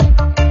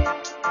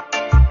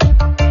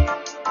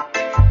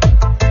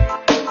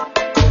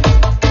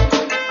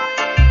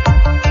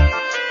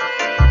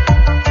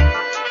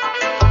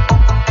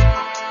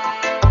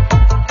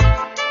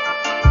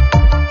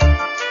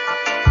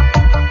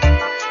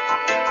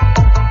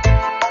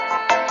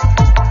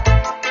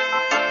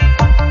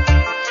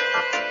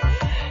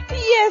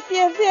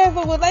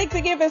like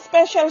to give a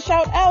special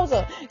shout out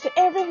to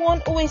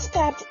everyone who is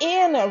tapped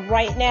in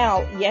right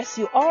now. Yes,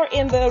 you are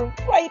in the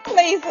right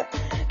place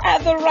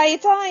at the right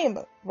time.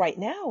 Right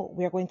now,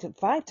 we're going to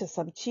vibe to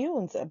some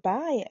tunes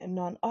by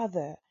none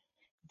other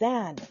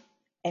than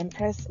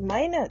Empress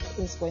Minott,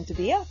 who's going to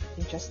be up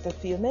in just a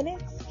few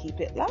minutes.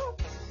 Keep it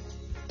locked.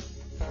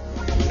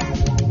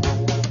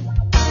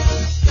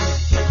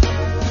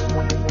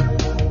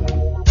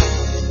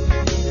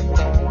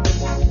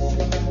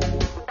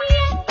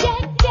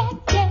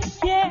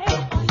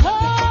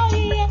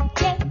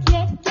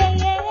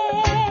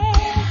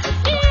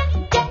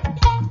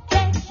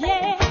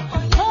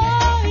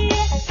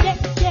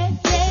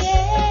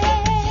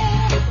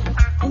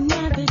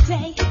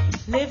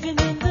 Living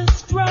in the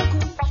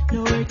struggle,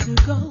 nowhere to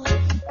go.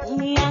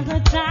 Only I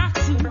got time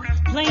to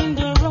playing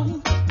the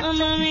role.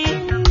 I'm a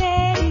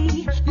millionaire.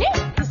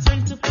 It's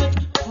time to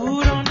put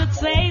food on the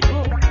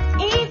table.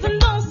 Even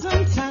though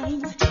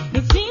sometimes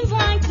it seems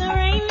like there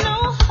ain't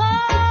no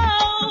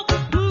hope,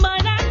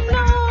 but I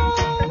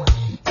know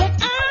that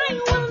I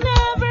will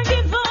never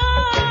give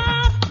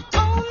up.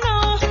 Oh no,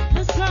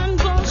 the sun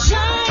will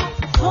shine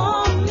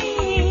for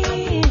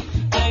me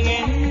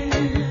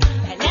again.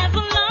 I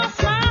never lost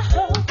my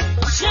hope.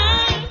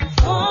 Shine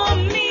for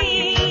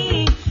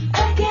me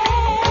again.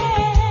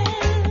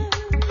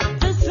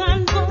 The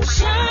sun will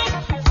shine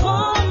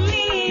for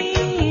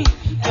me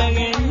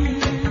again.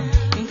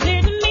 And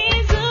clear the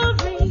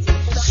miseries.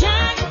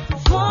 Shine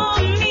for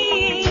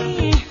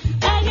me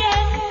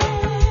again.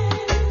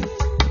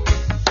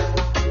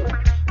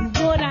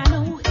 What I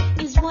know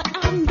is what I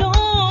know.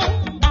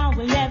 I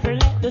will never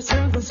let the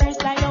circumstance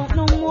I don't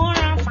know more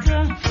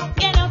after.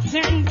 Get up,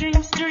 turn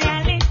dreams to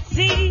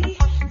reality.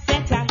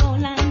 Set a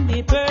goal and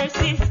be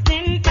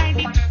persistent. I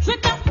did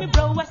sweat off me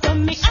brow, I saw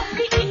me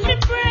happy in the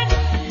breath.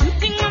 You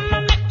think I'ma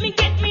make me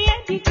get me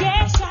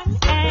education?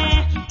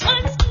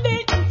 Once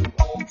bit,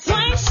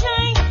 twice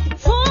shine.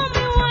 For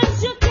me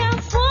once you can,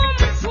 for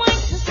me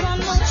twice. The sun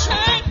will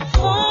shine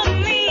for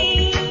me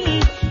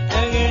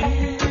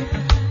again.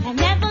 I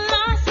never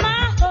lost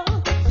my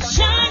hope.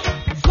 Shine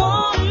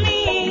for me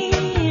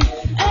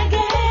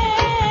again.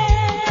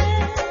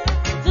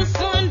 The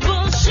sun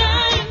will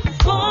shine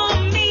for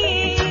me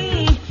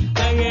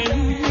again.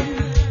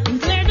 And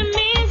clear the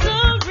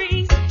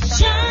miseries.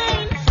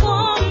 Shine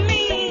for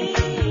me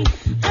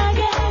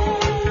again.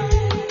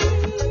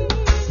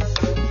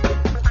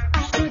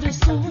 After the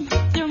storm,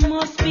 there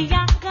must be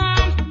a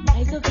calm.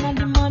 Rise up in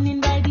the morning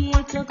by the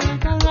 8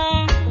 o'clock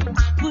alarm.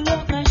 Pull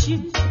up my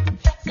shoes,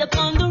 step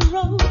on the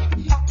road.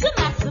 To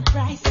my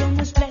surprise, so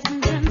much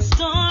blessings and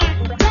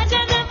storm. That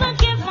I never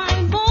give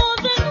mine more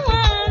than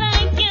what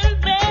I can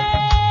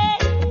bear.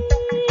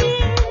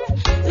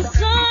 The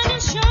sun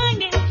is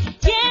shining,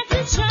 yes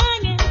it's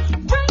shining.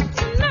 Bright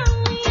and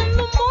early in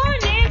the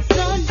morning,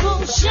 sun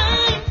will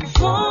shine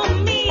for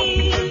me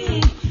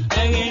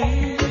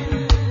again.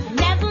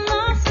 Never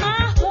lost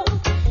my hope.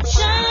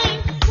 Shine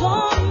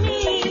for me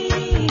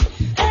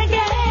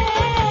again.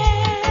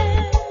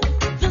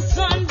 The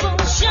sun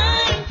will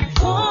shine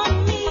for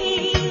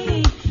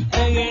me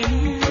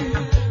again.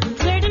 And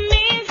clear the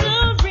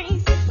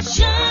miseries.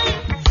 Shine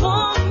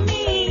for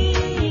me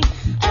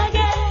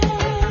again.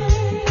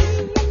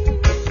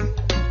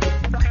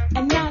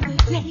 Another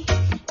day,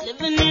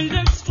 living in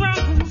the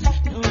struggles,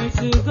 nowhere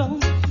to go.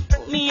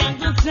 Put me on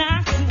the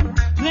taxi,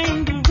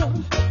 playing the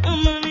role.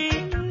 I'm a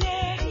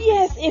millionaire.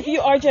 Yes, if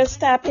you are just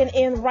tapping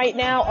in right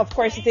now, of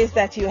course it is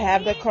that you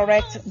have the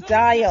correct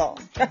dial.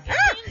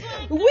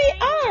 We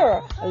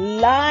are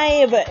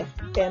live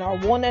in our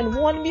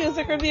one-on-one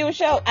music review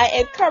show. I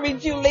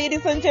encourage you,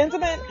 ladies and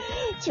gentlemen,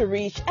 to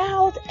reach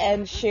out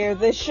and share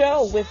the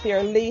show with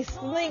your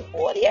listening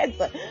audience.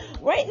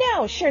 Right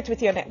now, share it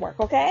with your network,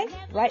 okay?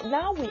 Right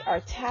now, we are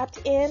tapped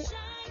in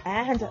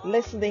and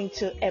listening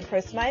to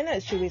Empress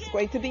Minott. She is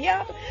going to be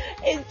up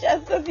in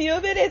just a few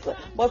minutes.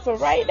 But for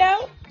right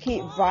now,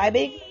 keep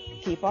vibing.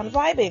 Keep on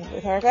vibing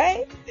with her,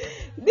 okay?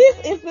 This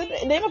is the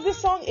name of the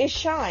song is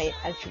Shine,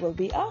 and she will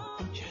be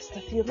up in just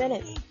a few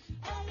minutes.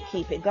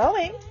 Keep it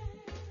going.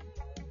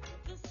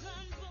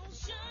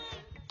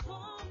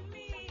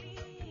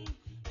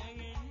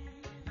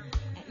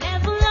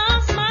 Never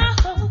lost my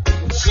hope.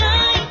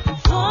 Shine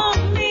for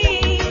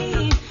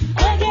me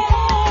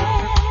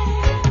again.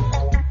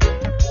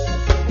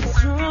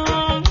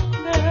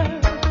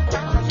 Stronger.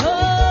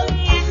 Oh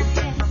yes,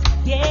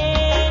 yes,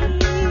 yeah.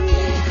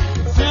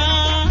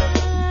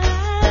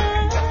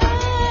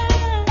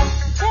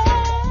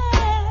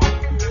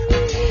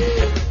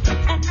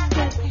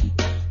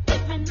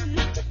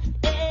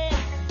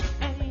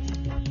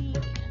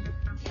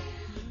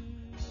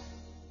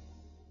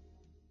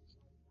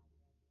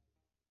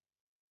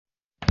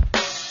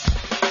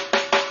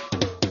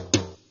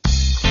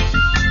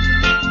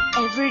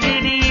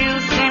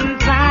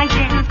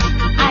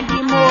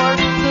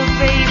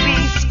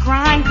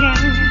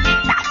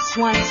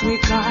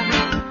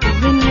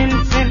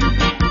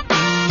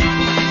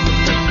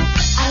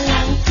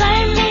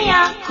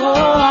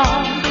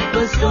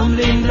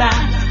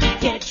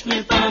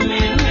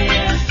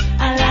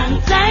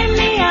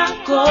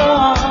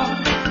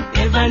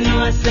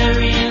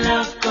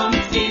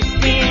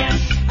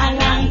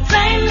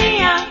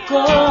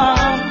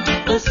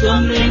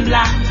 Stumbling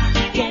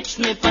block, catch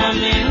me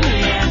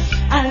familiar.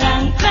 A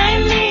long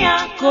time me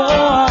a go.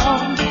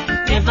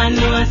 Never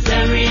know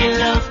say real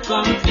love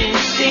come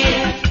this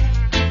year.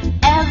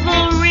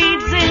 Every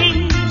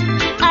day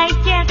I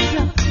get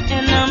up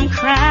and I'm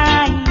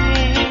crying.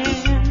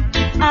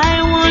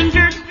 I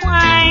wondered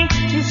why.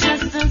 It's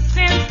just a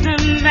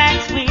system that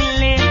we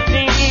live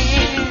in.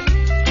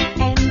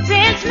 And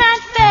it's not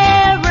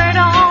fair at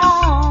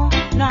all,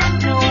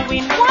 not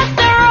knowing what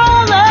they're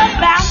all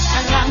about.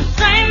 A long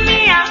time me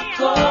I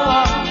go.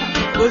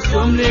 Go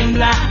stumbling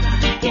block,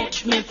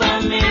 catch me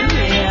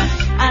familiar.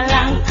 A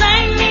long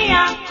time me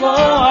I go.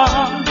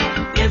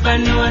 Never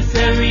know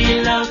say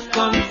real love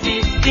comes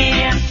this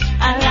day.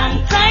 A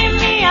long time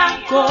me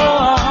I go.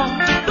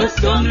 Go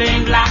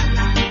stumbling block,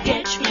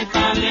 catch me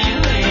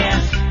familiar.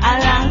 A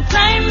long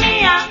time me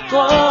I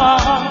go.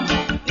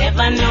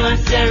 Never know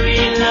say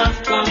real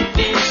love comes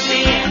this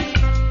day.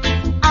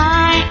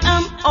 I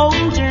am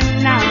older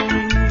now,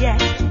 and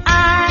yes,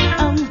 I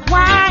am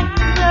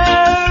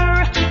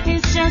wiser.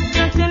 It's just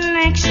the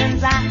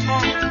connections I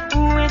have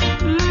with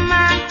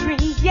my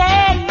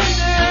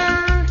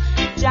Creator.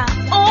 Jah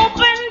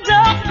opened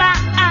up my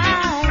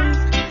eyes.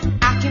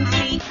 I can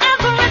see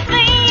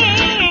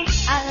everything.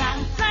 A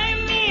long time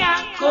me I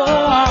go.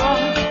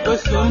 Go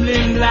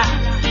stumbling block,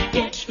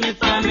 catch me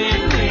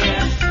familiar.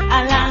 A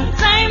long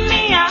time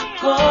me I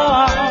go.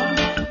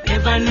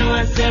 Never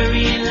know say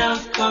real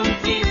love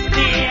comes this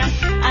day.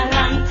 A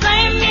long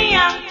time me I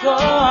go.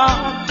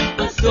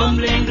 Go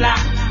stumbling block,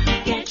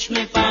 catch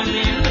me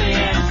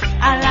familiar.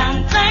 A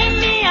long time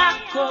me I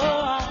go.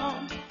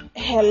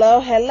 Hello,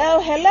 hello,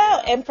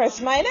 hello, Empress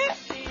Minott.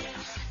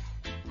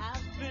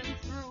 I've been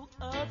through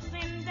ups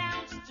and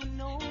downs to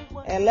know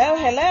what Hello,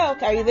 hello,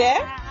 are you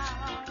there?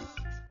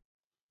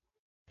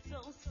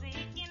 so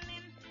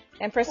sickening.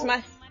 Empress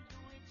Minott.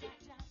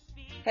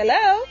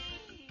 Hello?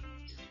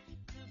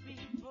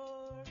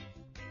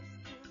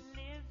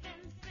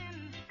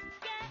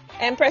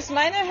 Empress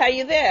Minott, are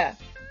you there?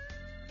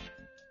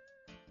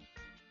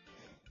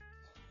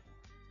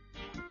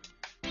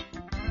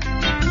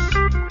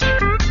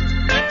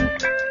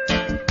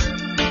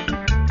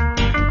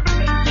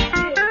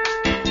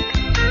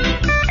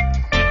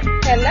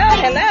 Hello,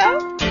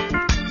 hello.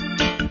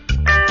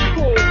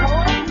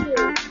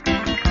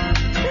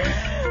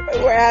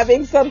 We're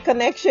having some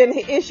connection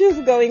issues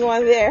going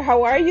on there.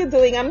 How are you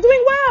doing? I'm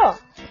doing well.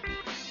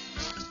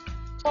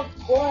 Oh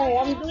boy,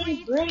 I'm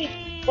doing great.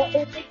 But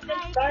if it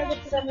just started,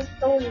 then it's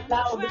so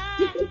loud.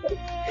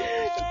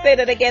 Say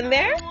that again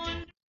there.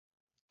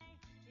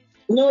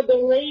 No, the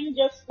rain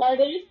just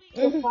started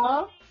to Mhm.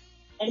 fall,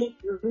 and it's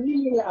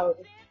really loud.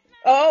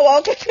 Oh,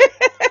 okay.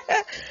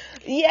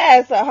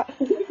 Yes,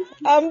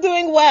 I'm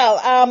doing well.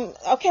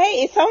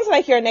 Okay, it sounds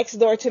like you're next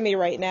door to me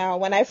right now.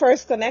 When I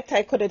first connect,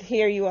 I couldn't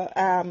hear you,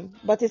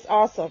 but it's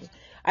awesome.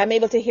 I'm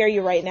able to hear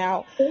you right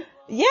now.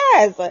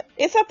 Yes,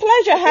 it's a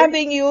pleasure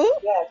having you.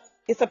 Yes.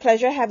 It's a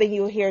pleasure having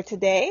you here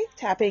today,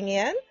 tapping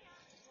in.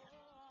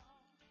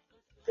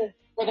 Say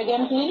it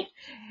again, please.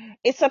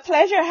 It's a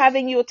pleasure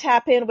having you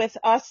tap in with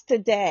us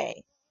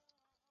today.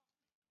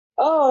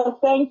 Oh,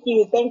 thank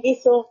you. Thank you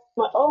so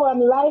much. Oh, I'm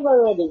live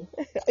already.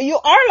 You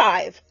are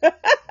live.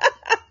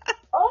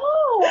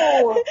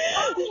 Oh,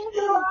 hi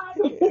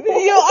everyone.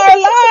 You are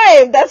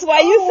live. That's why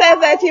you Oh, said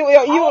that I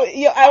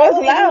I was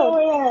didn't loud.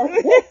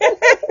 know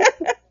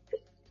that.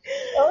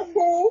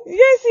 Okay.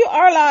 Yes, you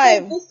are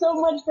Thank live. you so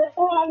much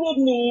for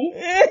having me.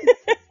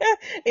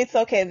 It's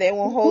okay. They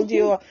won't hold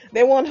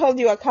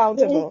you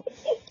accountable.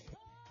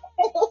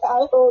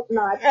 I hope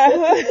not.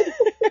 Uh-huh.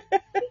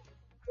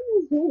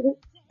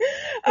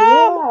 Um,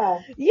 Yeah.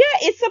 yeah,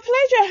 it's a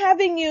pleasure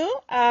having you.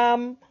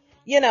 Thank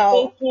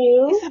It's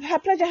you. a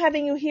pleasure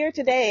having you here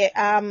today.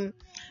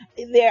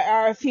 There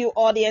are a few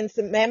audience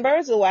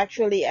members who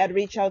actually had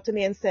reached out to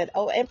me and said,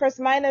 "Oh, Empress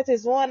Minott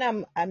is one.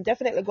 I'm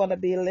definitely going to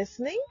be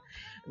listening."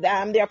 There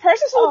are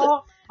persons who,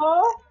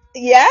 Oh,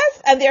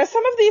 yes, and there are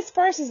some of these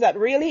persons that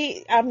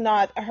really have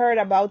not heard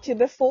about you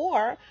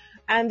before,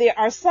 and there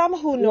are some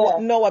who know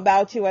yes. know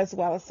about you as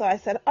well. So I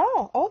said,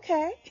 "Oh,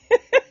 okay,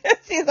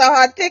 she's a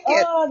hot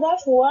ticket." Oh,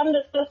 that's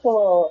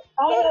wonderful.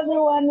 Hi,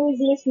 everyone who's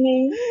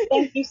listening.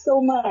 Thank you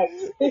so much.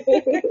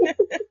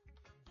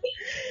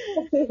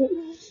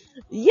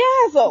 Yeah.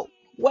 So,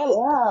 Yeah.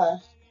 well,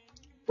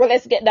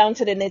 let's get down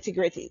to the nitty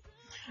gritty.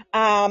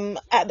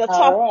 At the All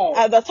top, right.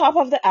 at the top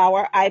of the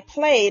hour, I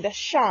played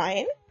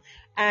Shine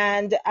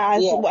and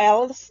as Yes.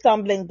 well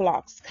Stumbling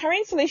Blocks.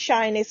 Currently,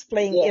 Shine is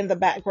playing Yes. in the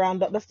background,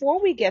 but before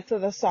we get to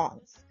the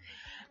songs,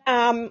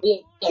 can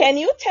Yes.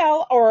 you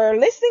tell our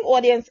listening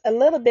audience a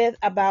little bit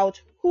about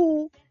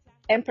who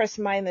Empress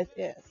Minott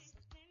is?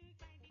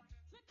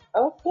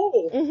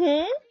 Okay.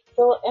 Mm-hmm.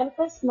 So,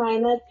 Empress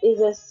Minott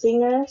is a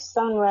singer,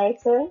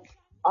 songwriter,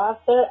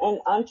 author, and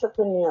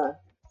entrepreneur.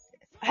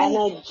 And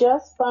I, I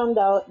just found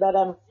out that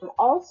I'm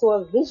also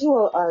a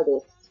visual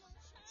artist.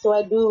 So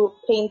I do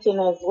painting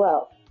as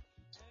well.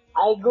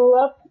 I grew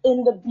up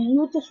in the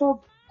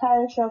beautiful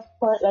parish of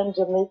Portland,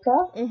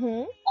 Jamaica,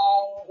 mm-hmm. and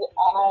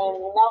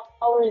I'm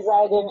now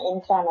residing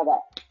in Canada.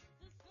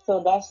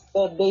 So that's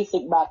the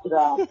basic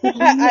background.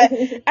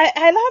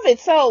 I love it.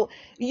 So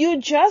you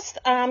just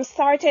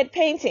started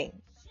painting.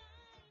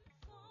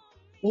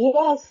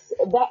 Yes,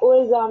 that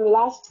was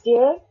last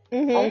year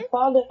Mm-hmm. on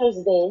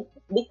Father's Day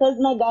because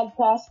my dad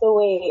passed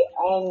away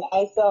and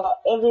I saw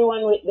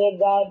everyone with their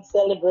dad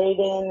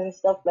celebrating and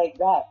stuff like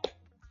that.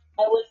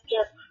 I was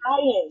there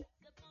crying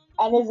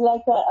and it's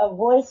like a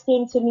voice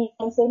came to me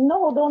and said,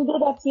 "No, don't do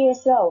that to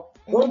yourself.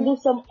 Go Mm-hmm. do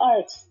some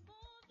art."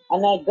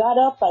 And I got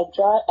up, I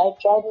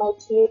dried my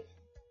tears.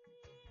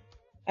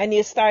 And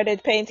you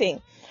started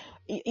painting.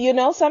 You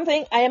know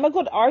something? I am a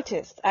good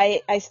artist.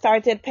 I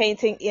started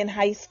painting in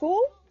high school.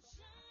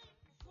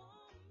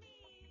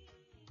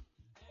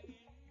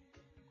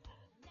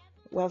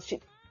 Well,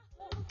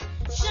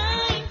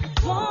 Shine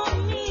for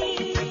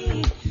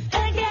me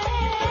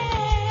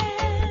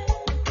again.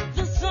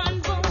 The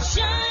sun will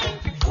shine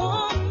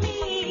for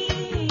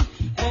me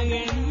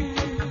again.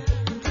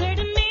 Clear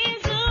the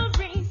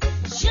miseries.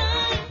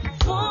 Shine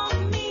for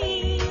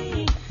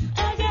me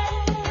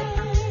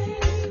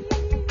again.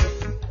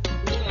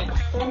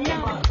 And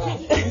now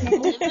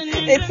living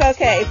in it's the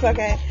okay. It's slums.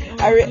 okay.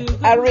 I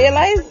People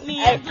realized put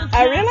me I, at the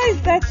I top.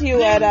 realized that you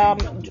had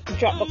Them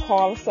dropped the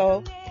call,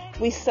 so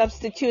we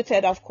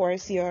substituted, of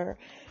course, your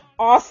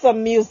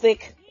awesome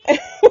music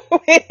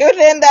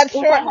within that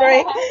short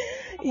break.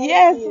 Thank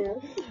Yes.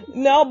 you.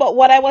 No, but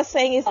what I was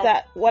saying is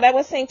that what I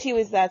was saying to you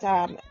is that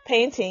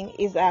painting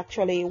is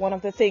actually one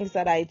of the things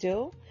that I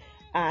do,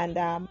 and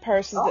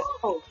persons.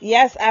 Oh,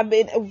 Yes, I've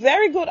been a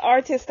very good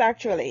artist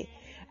actually.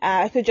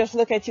 I could just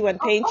look at you and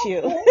paint you.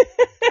 okay.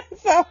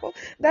 So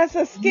that's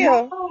a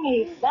skill.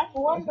 Nice. That's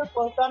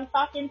wonderful. So I'm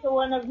talking to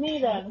one of me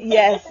then.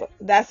 Yes,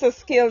 that's a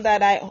skill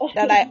that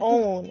I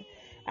own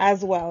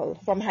as well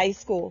from high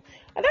school.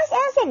 And that's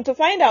awesome to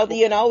find out,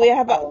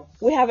 Oh,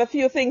 we have a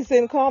few things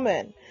in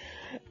common.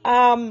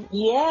 Um,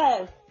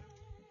 yes.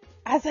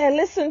 as I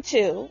listen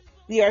to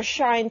your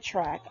Shine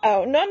track,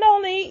 not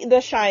only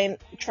the Shine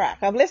track,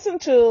 I've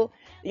listened to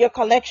your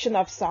collection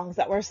of songs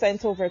that were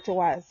sent over to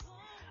us.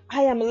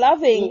 I am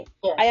loving,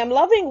 Yes. I am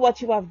loving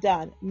what you have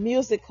done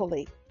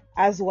musically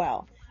as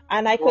well.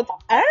 Wow.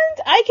 And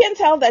I can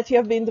tell that you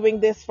have been doing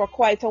this for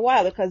quite a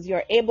while because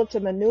you're able to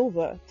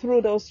maneuver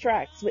through those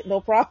tracks with no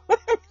problem.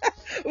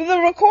 With the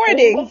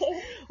recordings,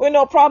 with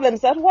no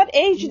problems. At what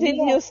age did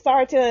Yes. you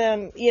start,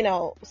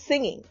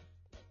 singing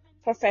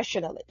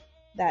professionally?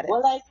 That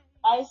Well, is.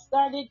 I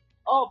started,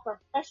 oh,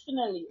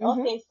 professionally. Mhm.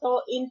 Okay,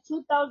 so in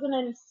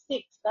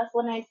 2006, that's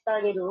when I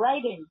started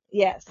writing.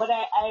 Yes. But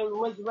I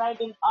was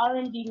writing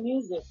R&B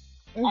music.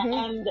 Mhm.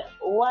 And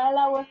while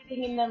I was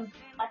singing them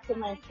back to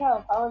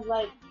myself, I was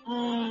like,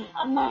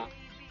 I'm not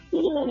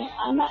feeling it.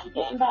 I'm not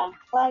getting that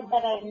vibe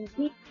that I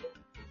need.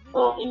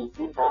 So in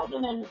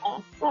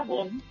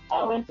 2007,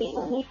 I went to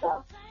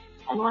Jamaica,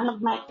 and one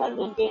of my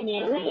cousins gave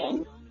me a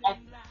reading. And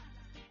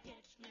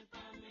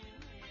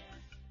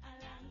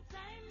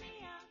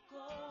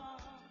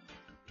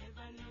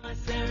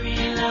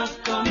real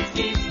love comes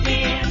this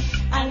year.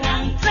 A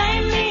long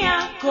time me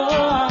a go.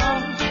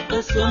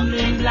 The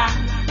stumbling block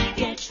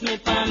catch me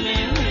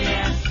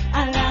familiar.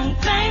 A long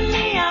time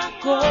me a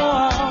go.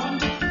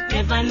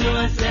 Never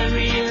know say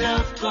real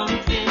love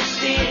comes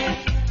this year.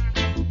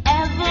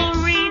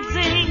 Every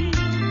day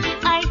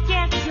I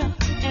get up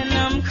and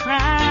I'm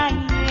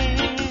crying.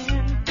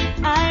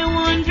 I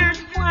wonder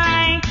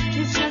why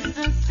it's just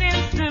a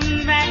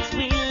system that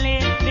we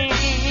live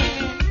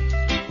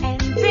in.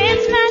 And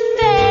it's not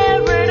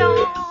there at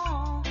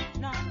all.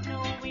 Not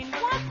knowing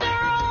what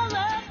they're all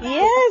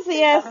Yes,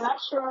 yes. I'm not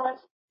sure.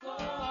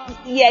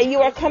 about. Yeah, you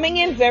are coming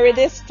in very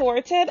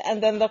distorted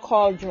and then the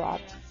call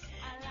dropped.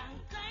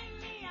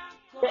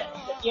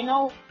 You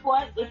know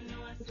what? It's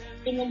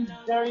raining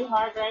very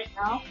hard right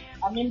now.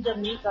 I'm in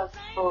Jamaica,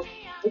 so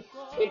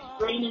it's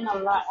raining a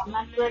lot. I'm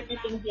not sure if you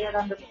can hear it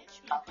on the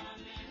top.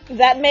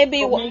 That may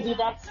be So what maybe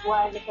that's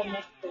why the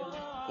connection.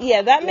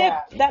 Yeah,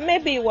 Yeah. that may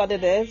be what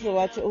it is.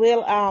 What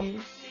we'll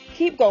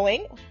keep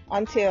going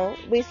until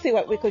we see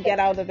what we could get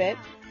out of it.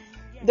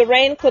 The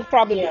rain could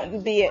probably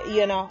Yes. be,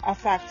 a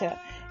factor.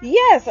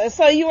 Yes,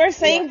 so you were Yes.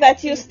 saying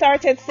that you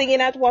started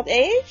singing at what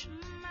age?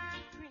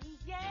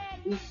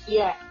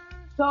 Yeah.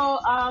 So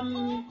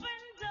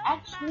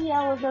actually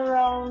I was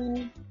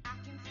around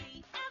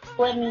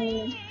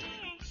 20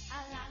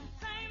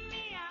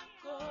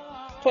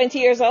 20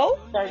 years old?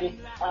 started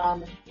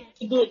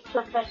to do it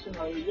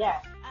professionally. Yeah.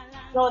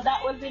 So that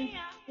was in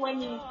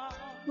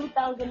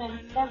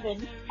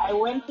 2007. I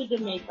went to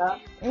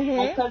Jamaica. My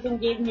Mhm. cousin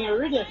gave me a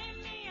rhythm,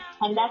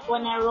 and that's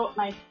when I wrote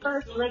my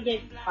first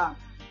reggae song.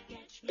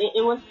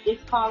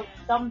 It's called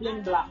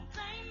Stumbling Block.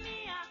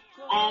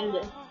 And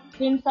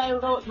since I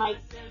wrote my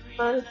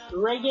first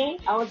reggae,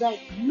 I was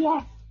like,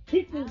 yes,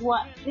 this is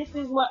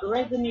what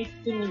resonates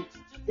to me.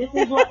 This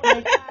is what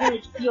my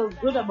spirit feels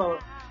good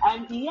about.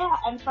 And yeah,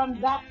 and from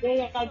that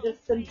day, I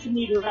just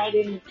continued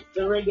writing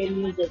the reggae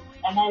music,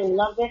 and I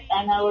love it,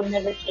 and I will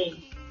never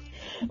change.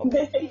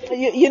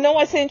 You know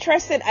what's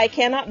interesting? I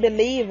cannot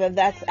believe that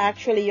that's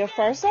actually your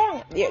first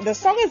song. The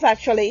song is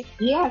actually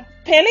Yeah.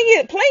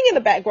 playing in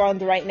the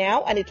background right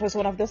now, and it was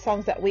one of the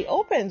songs that we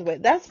opened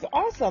with. That's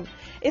awesome.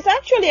 It's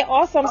actually an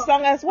awesome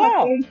song as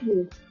well. Thank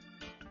you.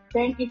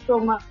 Thank you so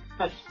much.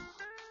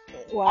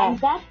 Wow. And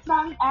that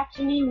song,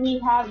 actually, we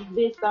have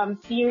this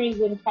series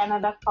in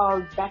Canada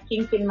called That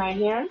Kink in My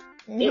Hair.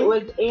 It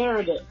was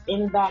aired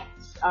in that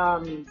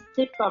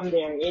sitcom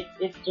there.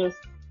 It just,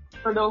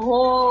 for the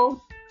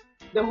whole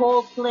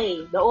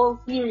play, the whole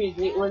series,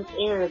 it was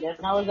aired.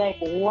 And I was like,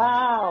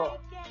 wow.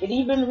 It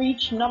even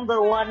reached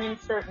 #1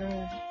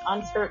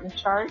 on certain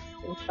charts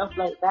and stuff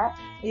like that.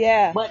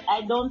 Yeah. But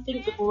I don't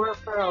think the world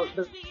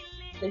to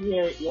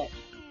hear it yet.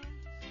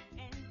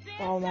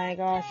 Oh my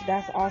gosh,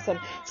 that's awesome.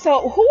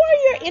 So who are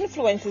your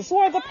influences? Who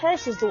are the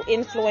persons who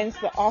influence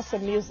the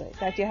awesome music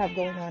that you have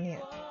going on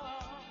here?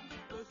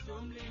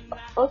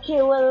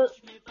 Okay, well,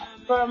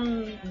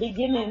 from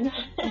beginning,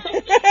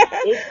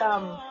 it's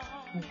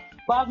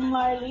Bob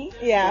Marley,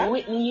 Yeah.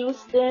 Whitney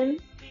Houston.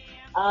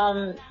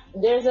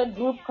 There's a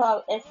group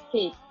called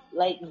Escape.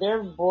 Like,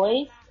 their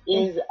voice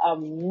is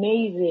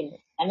amazing.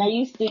 And I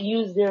used to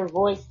use their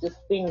voice to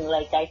sing.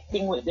 Like, I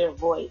sing with their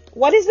voice.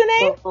 What is the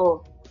name?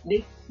 So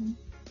this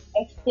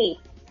Escape.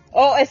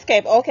 Oh,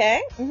 Escape.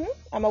 Okay.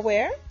 I'm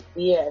aware.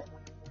 Yes.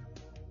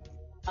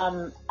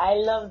 I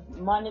love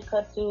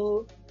Monica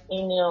too.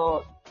 And, you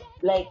know,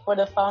 like for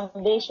the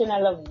foundation, I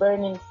love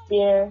Burning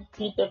Spear,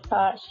 Peter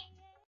Tosh,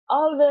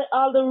 all the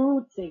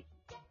rootsy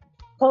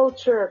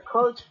culture.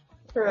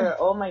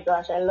 Oh my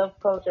gosh, I love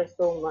culture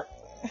so much.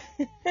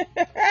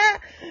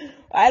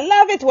 I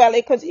love it. Well,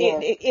 because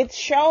Yes. it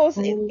shows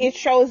it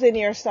shows in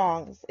your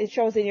songs. It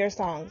shows in your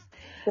songs.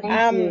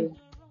 Thank you.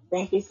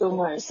 Thank you so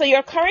much. So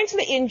you're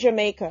currently in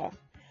Jamaica.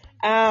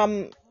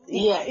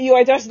 Yes. You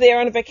are just there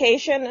on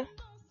vacation,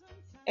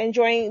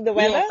 enjoying the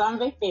weather. Yes, on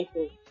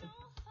vacation.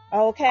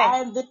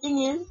 Okay. The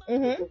thing is,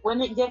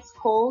 when it gets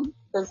cold,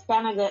 because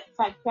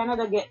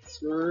Canada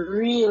gets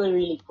really,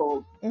 really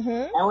cold.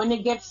 And when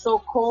it gets so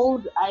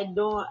cold, I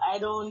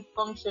don't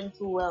function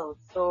too well.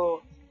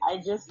 So I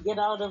just get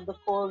out of the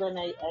cold and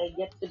I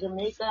get to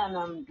Jamaica and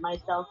I'm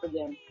myself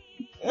again.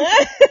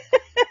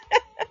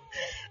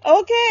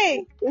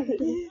 Okay.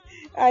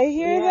 I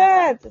hear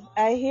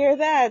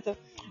that.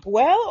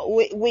 Well,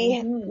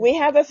 we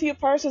have a few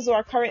persons who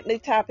are currently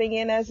tapping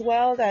in as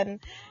well. And,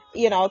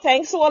 you know,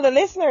 thanks to all the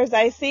listeners.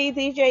 I see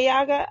DJ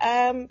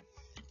Yaga,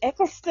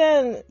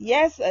 Eccleston.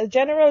 Yes,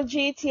 General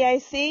GT, I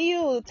see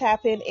you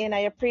tapping in. I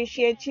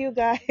appreciate you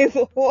guys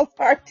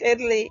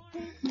wholeheartedly.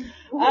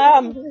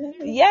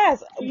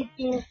 Yes.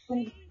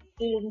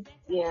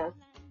 Yeah.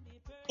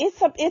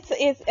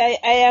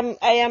 I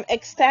am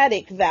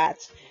ecstatic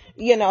that,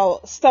 you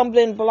know,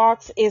 Stumbling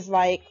Blocks is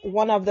like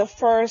one of the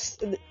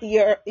first,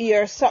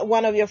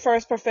 one of your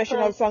first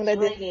professional songs that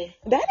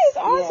is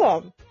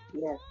awesome.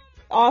 Yes.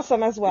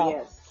 Awesome as well.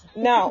 Yes.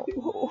 Now,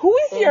 who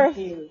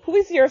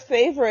is your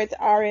favorite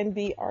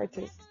R&B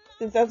artist?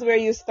 Since that's where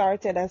you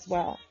started as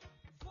well.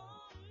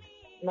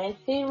 My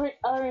favorite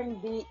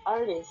R&B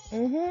artist.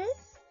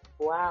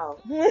 Wow.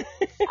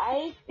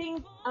 I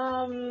think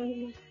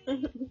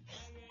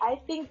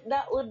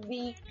that would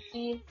be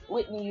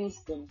Whitney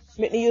Houston.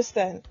 Whitney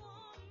Houston.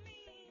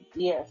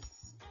 Yes.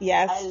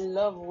 Yes. I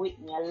love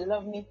Whitney. I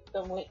love me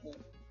some Whitney.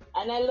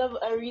 And I love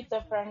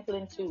Aretha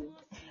Franklin too.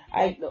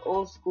 Like the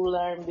old school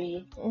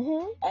R&B.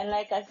 And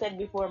like I said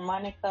before,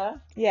 Monica.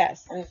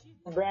 Yes. And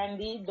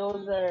Brandy.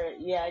 Those are,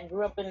 I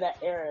grew up in that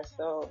era.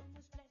 So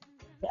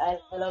I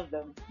love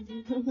them.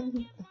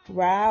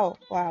 Wow.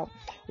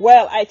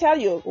 Well, I tell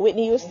you,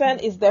 Whitney Houston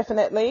is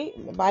definitely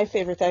my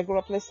favorite. I grew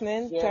up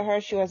listening to her.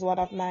 She was one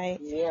of my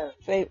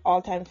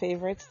all-time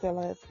favorites, still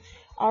is.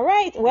 All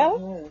right.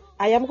 Well,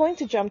 I am going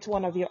to jump to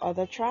one of your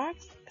other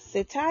tracks.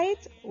 Sit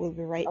tight. We'll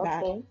be right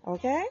back.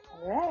 Okay?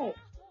 All right.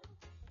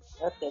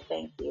 Okay,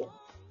 thank you.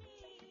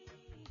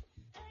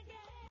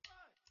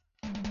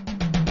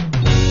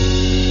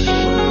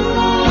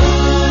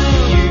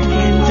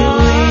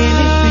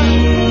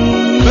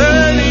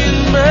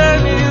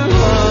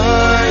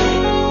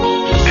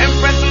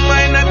 Empress and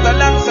Minott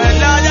alongside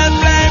Loyal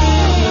Flame.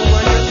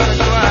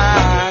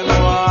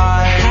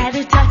 Had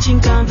a touching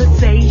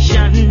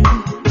conversation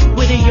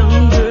with a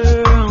young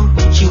girl.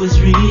 She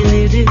was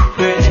really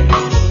depressed.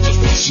 She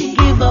said she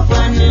give up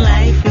on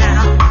life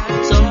now.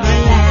 So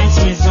her last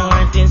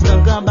resort is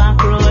to go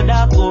back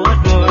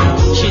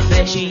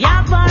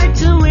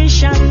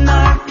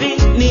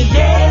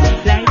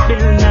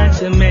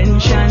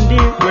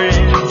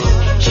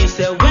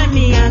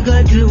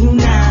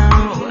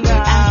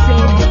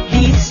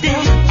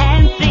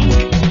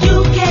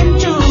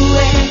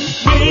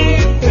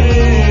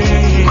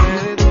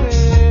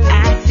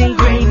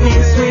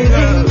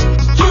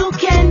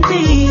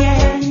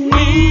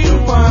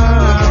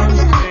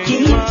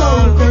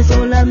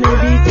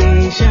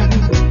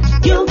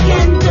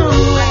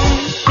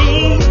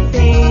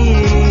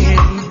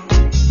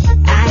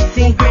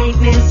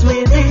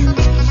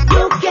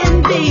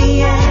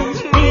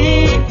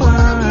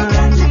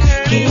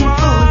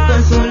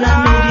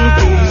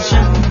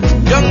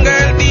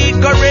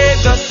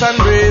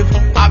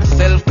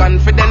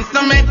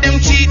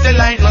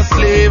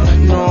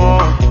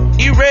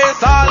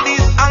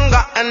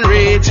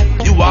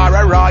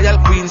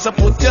so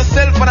put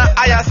yourself on a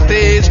higher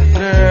stage,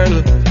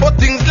 girl. But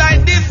things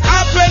like this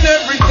happen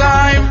every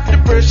time. The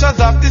pressures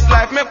of this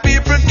life make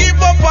people give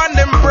up on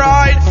them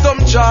pride.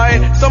 Some try,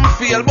 some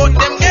fail, but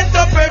them get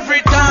up every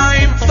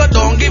time. So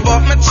don't give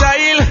up, my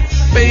child.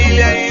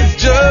 Failure is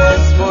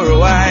just for a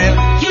while.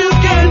 You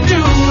can do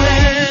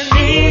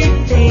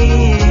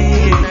anything.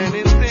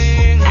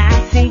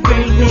 I see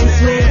greatness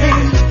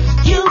within.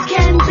 You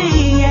can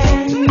be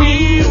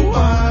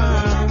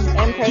anyone.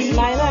 Empress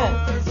Minott.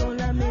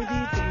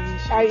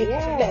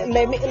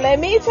 Let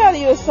me tell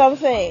you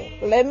something.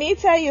 Let me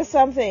tell you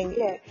something.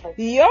 Yes.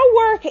 Your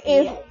work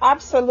is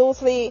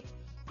absolutely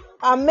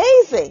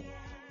amazing.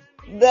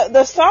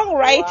 The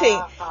songwriting.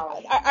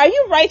 Wow. Are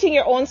you writing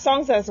your own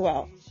songs as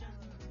well?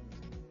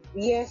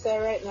 Yes, I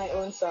write my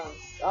own songs,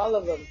 all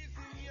of them.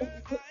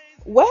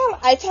 Well,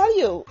 I tell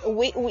you,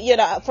 we you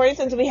know, for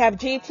instance, we have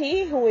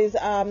GT who is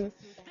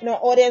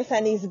audience,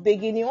 and he's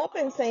bigging you up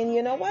and saying,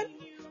 you know what,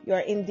 you're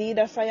indeed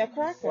a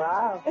firecracker.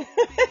 Wow.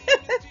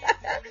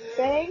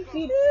 Thank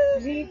you,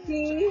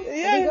 GT.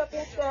 Yeah. Big up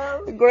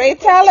yourself. Great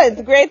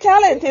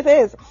talent it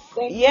is.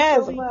 Thank Yes.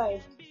 you so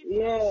much.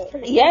 Yeah.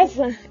 Yes,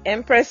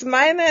 Empress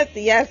Minott.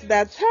 Yes,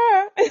 that's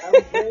her. I'm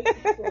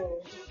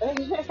grateful.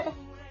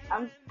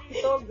 I'm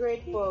so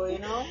grateful, you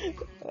know.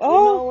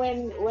 Oh. You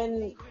know,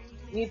 when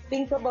you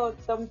think about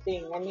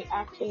something and you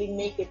actually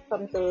make it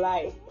come to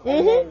life, and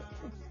Mhm. then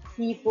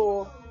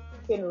people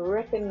can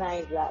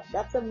recognize that.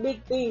 That's a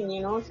big thing,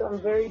 you know. So I'm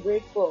very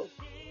grateful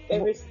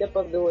every step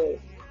of the way.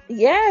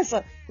 Yes,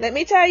 let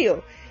me tell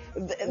you.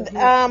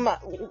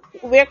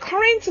 We're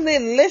currently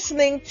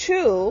listening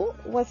to,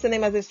 what's the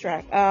name of this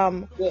track?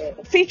 Yeah.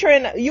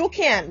 Featuring You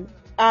Can,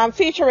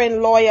 featuring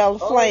Loyal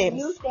Oh, Flames.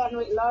 you can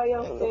with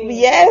loyal faith.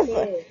 Yes,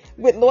 Okay.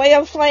 with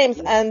Loyal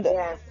Flames, and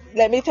Yes.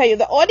 let me tell you,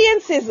 the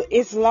audience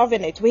is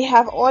loving it. We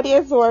have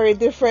audience who are in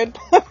different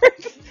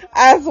parts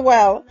as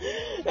well.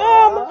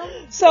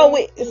 So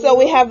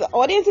we have the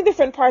audience in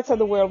different parts of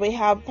the world. We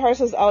have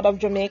persons out of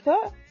Jamaica.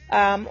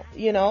 Some.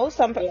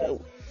 Yes.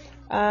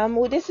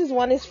 This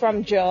one is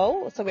from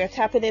Joe, so we're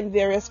tapping in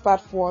various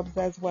platforms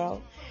as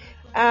well.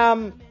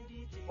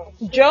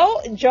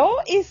 Joe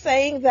is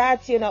saying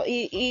that he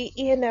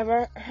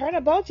never heard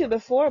about you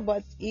before,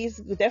 but he's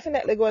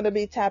definitely going to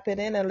be tapping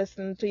in and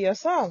listening to your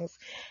songs.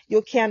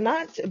 You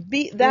cannot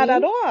beat that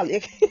at all.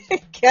 You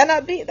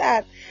cannot beat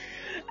that.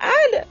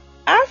 And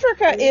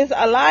Africa is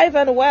alive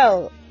and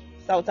well.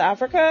 South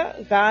Africa,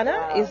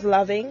 Ghana is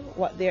loving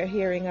what they're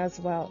hearing as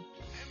well.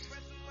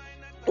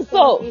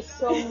 So, thank you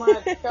so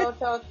much. Shout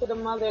out to the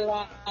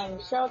motherland.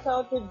 Shout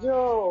out to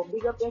Joe.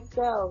 Big up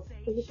yourself.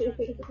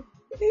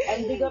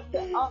 And big up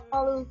to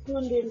all who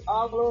tuned in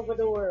all over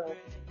the world.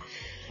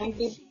 Thank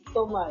you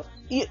so much.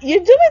 you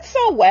do it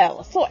so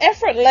well, so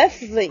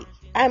effortlessly,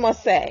 I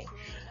must say.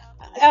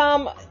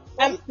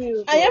 Thank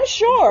you. I am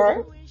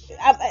sure.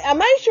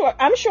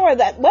 I'm sure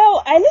that.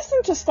 Well, I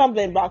listened to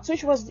Stumbling Blocks,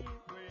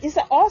 it's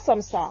an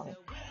awesome song.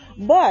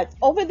 But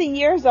over the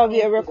years of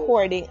your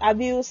recording, have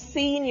you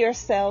seen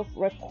yourself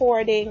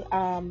recording?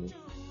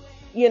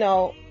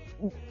 Your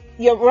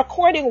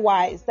recording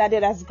wise, that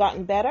it has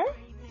gotten better.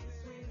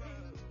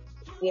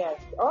 Yes.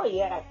 Oh,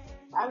 yes.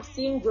 I've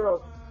seen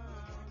growth.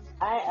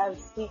 I have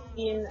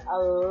seen a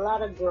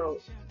lot of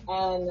growth.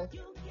 And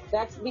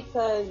that's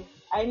because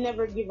I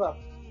never give up.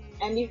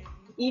 And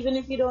even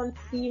if you don't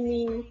see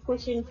me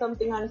pushing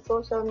something on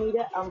social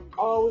media, I'm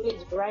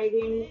always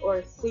writing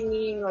or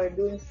singing or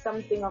doing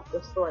something of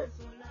the sort.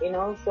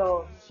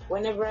 So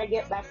whenever I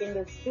get back in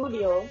the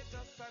studio,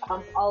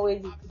 I'm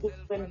always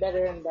doing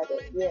better and better.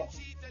 Yeah.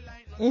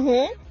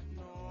 Mm-hmm.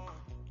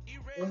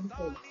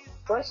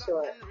 For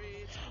sure.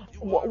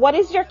 What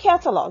is your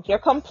catalog, your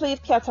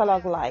complete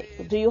catalog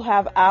like? Do you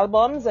have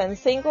albums and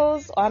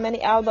singles? How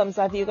many albums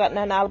have you gotten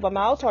an album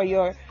out, or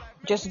you're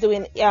just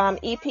doing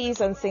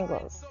EPs and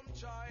singles?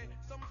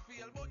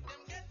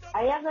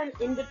 I have an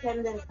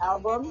independent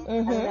album,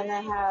 and then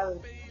I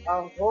have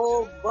a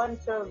whole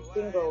bunch of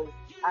singles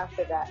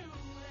after that.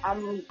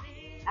 I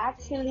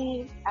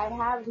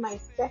have my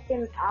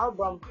second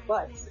album,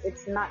 but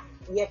it's not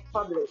yet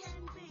published,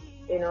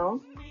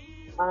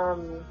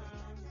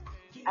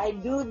 I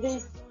do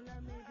this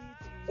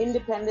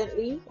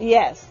independently.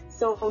 Yes.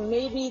 So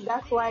maybe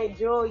that's why,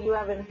 Joe, you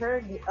haven't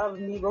heard of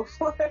me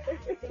before.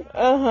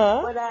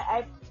 Uh-huh. But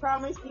I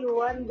promise you,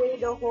 one day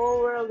the whole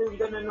world is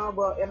gonna know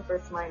about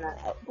Empress Minott.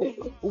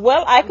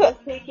 Well, I'm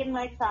just taking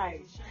my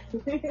time.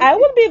 I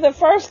would be the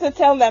first to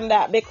tell them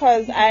that,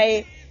 because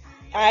I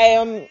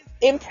am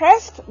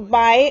impressed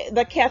by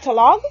the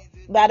catalog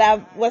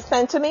that was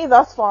sent to me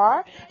thus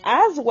far,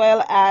 as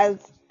well as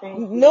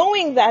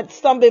knowing that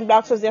Stumbling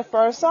Blocks was your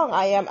first song.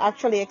 I am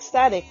actually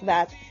ecstatic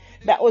that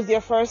was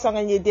your first song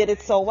and you did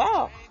it so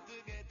well.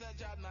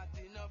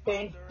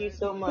 Thank you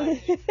so much.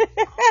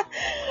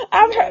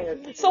 I've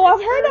heard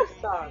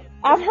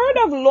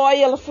of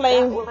Loyal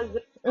Flames.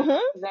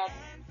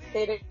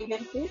 Say that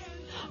again, please.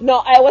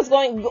 No, I was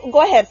going.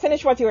 Go ahead.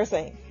 Finish what you were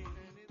saying.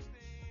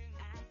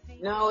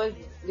 No, I was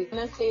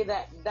gonna say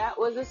that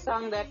was a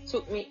song that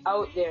took me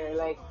out there.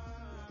 Like,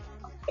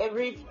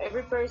 every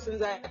person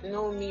that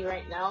know me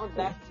right now,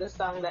 that's the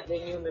song that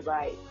they knew me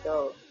by.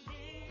 So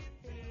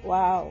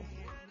Wow.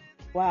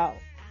 Wow.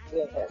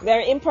 yes,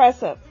 Very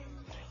impressive.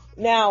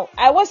 Now, thank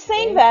you.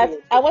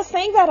 I was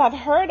saying that I've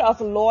heard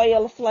of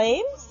Loyal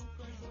Flames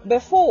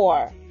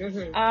before.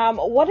 Hmm.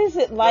 What is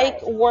it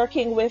like Right.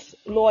 working with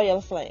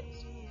Loyal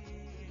Flames?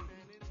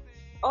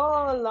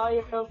 Oh,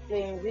 Loyal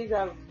Flames. He's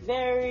a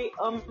very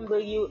humble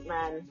youth,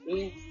 man.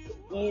 He's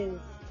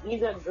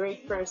he's a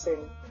great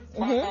person,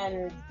 Mhm.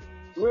 and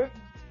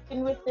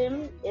working with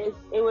him is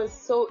it was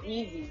so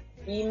easy.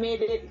 He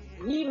made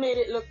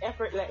it look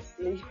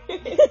effortlessly.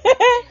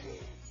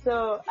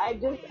 So I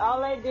just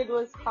all I did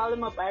was call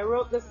him up. I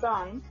wrote the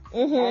song,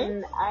 Mhm.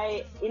 and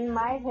I in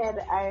my head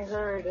I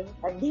heard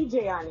a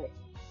DJ on it.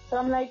 So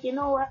I'm like, you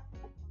know what?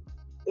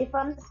 If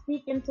I'm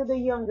speaking to the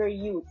younger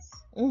youths,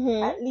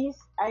 Mhm. at least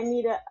I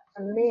need a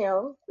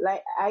male,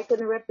 like I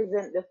can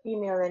represent the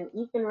female and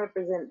he can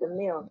represent the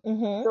male.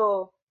 Mhm.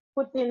 So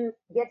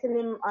getting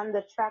him on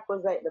the track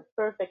was like the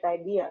perfect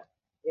idea,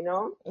 you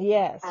know?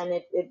 Yes. And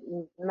it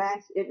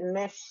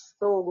meshed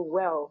so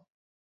well.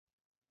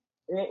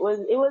 And it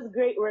was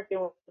great working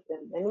with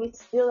him. And we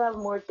still have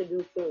more to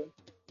do too.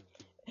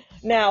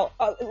 Now,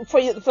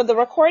 for the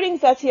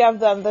recordings that you have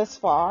done this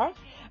far,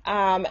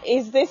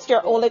 is this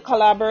your Yeah. only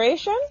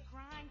collaboration?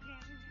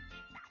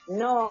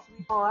 No,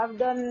 I've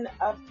done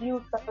a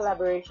few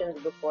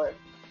collaborations before.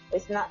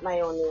 It's not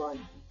my only one.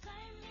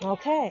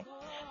 Okay.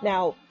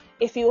 Now,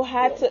 Yeah.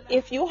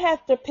 if you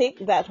had to pick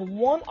that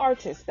one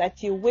artist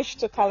that you wish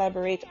to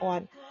collaborate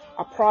on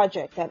a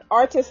project, an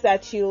artist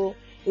that you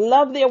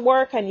love their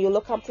work and you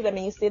look up to them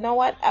and you say, you know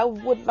what, I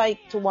would like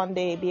to one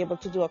day be able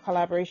to do a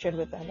collaboration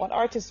with them. What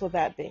artist would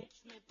that be?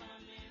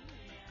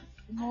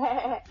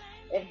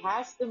 It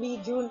has to be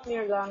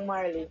Junior Gang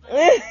Marley.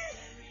 Go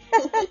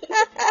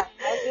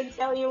I can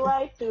tell you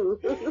why too.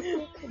 I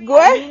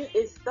ahead. mean,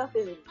 his stuff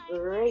is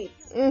great.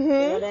 You know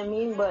Mhm. what I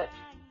mean? But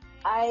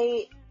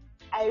I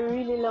I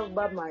really love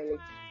Bob Marley.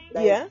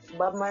 Like Yeah.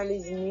 Bob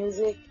Marley's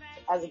music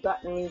has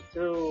gotten me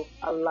through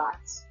a lot.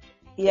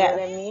 You know what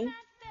Yes. I mean?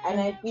 And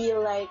I Mhm.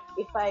 feel like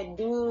if I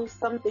do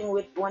something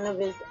with one of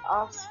his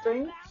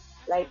offspring,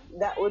 like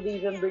that would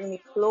even bring me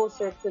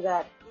closer to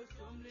that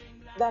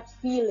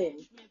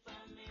feeling.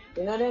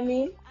 You know what I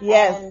mean?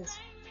 Yes.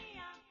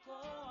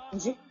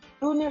 And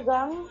Junior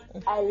Gang,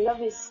 I love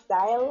his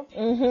style. I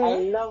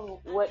Mhm. love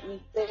what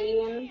he's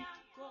saying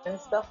and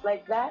stuff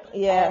like that.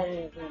 Yeah.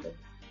 And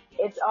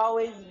it's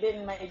always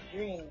been my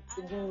dream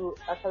to do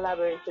a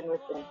collaboration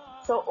with him.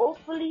 So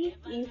hopefully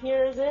he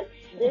hears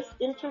this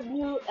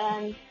interview,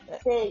 and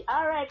say,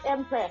 all right,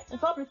 Empress,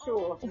 come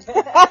through.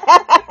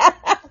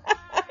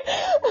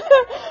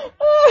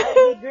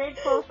 I'd be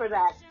grateful for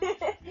that.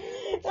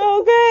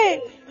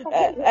 Okay.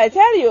 I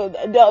tell you,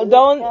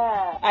 don't,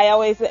 Yeah, I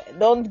always say,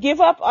 don't give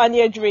up on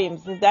your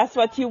dreams. If that's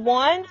what you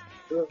want,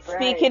 speak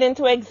right. it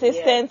into Yes,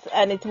 existence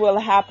and it will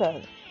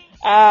happen.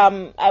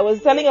 I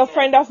was telling a yes.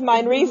 friend of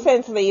mine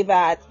recently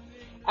that,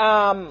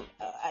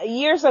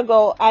 years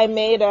ago I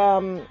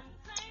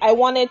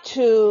wanted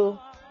to,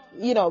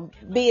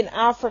 be in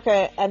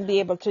Africa and be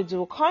able to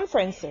do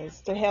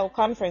conferences, to hold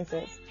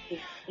conferences.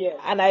 Yes,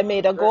 And I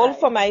made a goal right.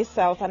 for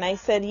myself and I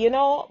said,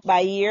 by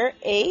year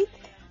 8,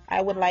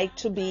 I would like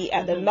to be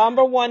at the Hmm.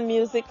 number one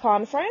music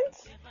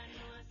conference,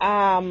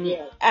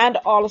 Yes, and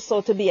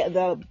also to be at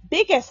the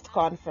biggest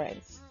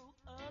conference.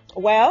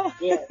 Well,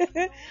 yes.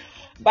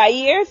 by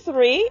year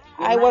 3, You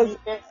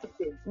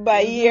manifested. Hmm.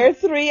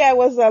 I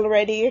was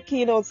already a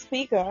keynote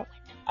speaker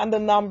on the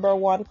number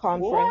one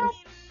conference. What?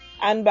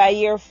 And by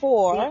year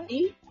 4,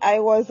 See? I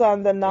was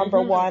on the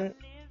number Hmm. one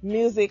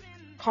music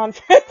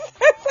conference.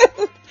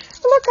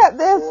 Look at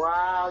this.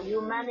 Wow,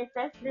 you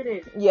manifested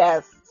it.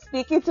 Yes,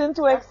 speak it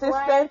into That's why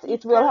I existence, keep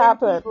it will telling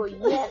happen. people,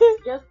 yes,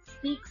 just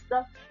speak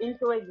stuff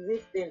into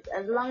existence.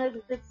 As long as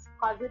it's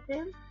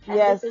positive and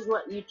Yes, this is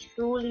what you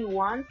truly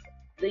want,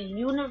 the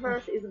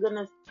universe is going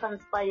to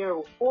conspire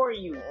for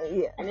you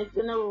yeah, and it's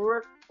going to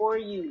work for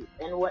you.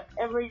 And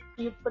whatever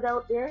you put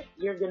out there,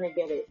 you're going to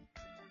get it.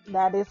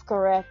 that is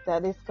correct.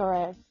 That is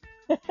correct.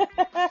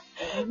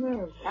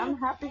 I'm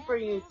happy for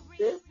you,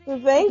 sis.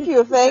 Thank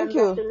you, thank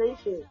you.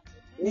 Congratulations.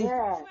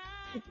 Yeah.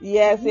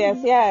 Yes, yes,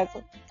 yes.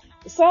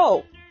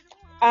 So,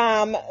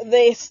 the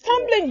Yes.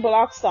 stumbling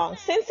block song,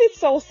 since it's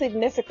so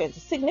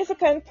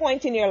significant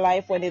point in your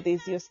life when it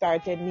is you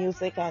started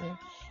music and,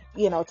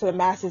 to the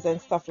masses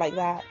and stuff like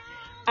that.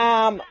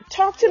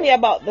 Talk to me Yes.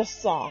 about the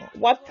song.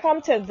 What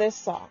prompted this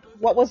song?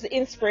 What was the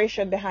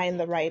inspiration behind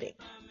the writing?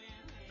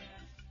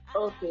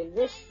 Okay,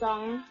 this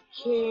song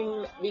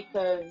came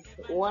because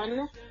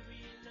one,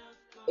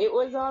 it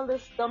was all the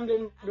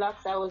stumbling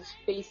blocks I was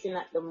facing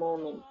at the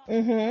moment.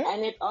 Mm-hmm.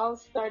 And it all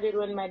started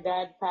when my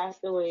dad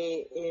passed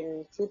away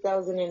in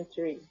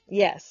 2003.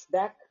 Yes.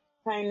 That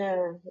kind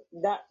of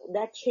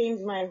that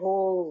changed my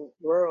whole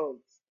world.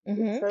 It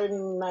Mm-hmm.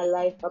 turned my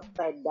life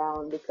upside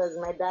down because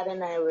my dad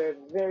and I were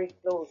very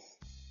close.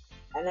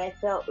 And I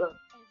felt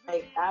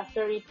like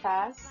after he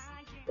passed,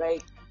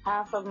 like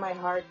half of my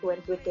heart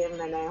went with him,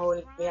 and I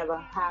only have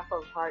a half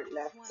of heart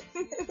left.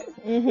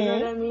 You know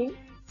what Mhm. I mean?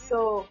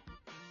 So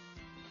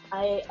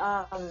I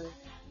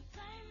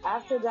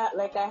after that,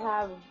 like I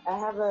have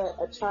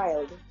a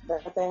child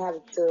that I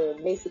have to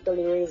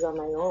basically raise on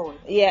my own,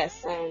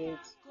 Yes. and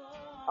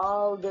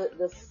all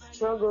the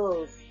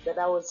struggles that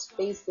I was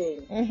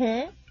facing,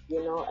 Mhm.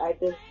 I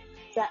just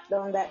sat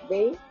down that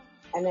day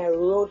and I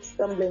wrote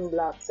Stumbling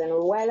Blocks. And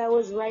while I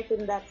was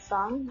writing that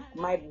song,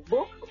 my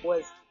book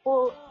was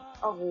full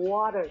of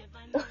water.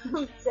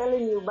 I'm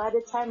telling you, by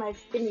the time I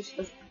finished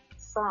the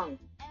song,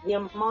 the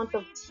amount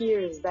of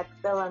tears that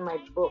fell on my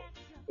book,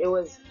 it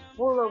was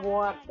full of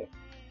water.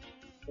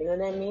 You know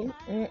what I mean?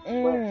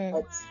 Mm-mm.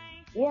 But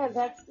yeah,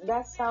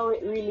 that's how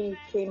it really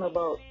came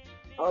about.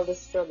 All the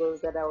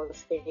struggles that I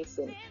was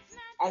facing.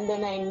 And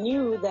then I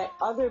knew that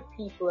other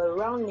people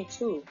around me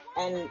too,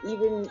 and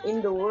even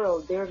in the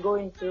world, they're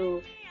going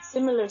through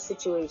similar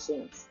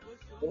situations.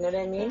 You know what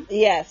I mean?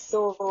 Yes.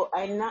 So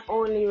I not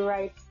only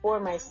write for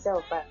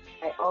myself,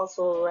 I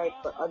also write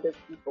for other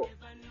people.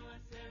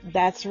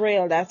 That's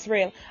real. That's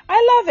real.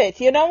 I love it.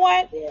 You know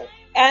what? Yeah.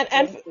 And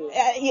Thank you.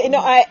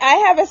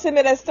 I have a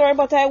similar story,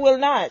 but I will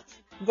not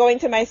go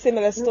into my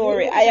similar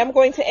story. I am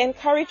going to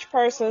encourage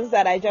persons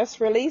that I just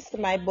released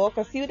my book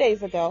a few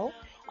days ago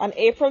on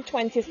April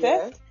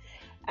Yeah. 25th.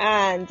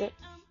 And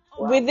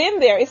Wow. within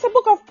there, it's a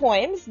book of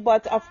poems,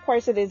 but of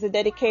course it is a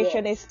Yeah.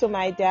 dedication is to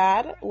my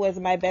dad, who is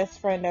my best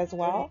friend as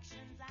well.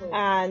 Mhm.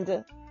 And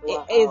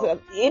it is Wow. We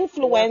have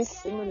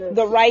influenced similar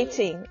the stories.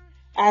 writing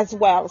as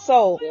well.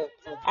 So Yeah.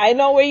 I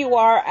know where you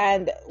are,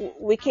 and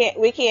we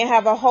can't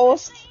have a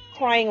host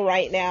crying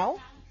right now.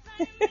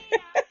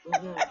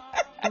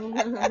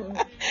 Mm-hmm.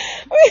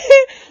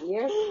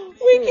 Yes,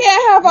 We sis.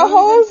 can't have a You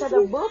even host. said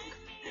a book.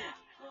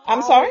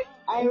 I'm I sorry.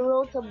 I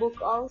wrote a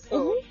book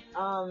also.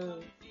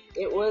 Mhm.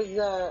 It was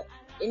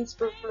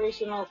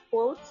inspirational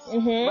quotes,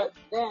 Mhm. but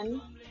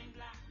then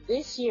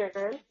this year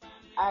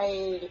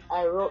I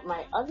wrote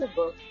my other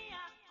book,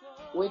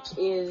 which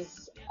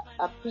is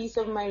a piece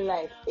of my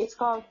life. It's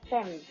called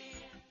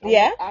FEMS, and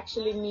Yeah. it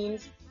actually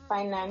means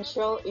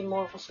financial,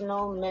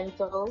 emotional,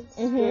 mental,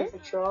 Mhm.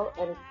 spiritual,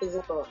 and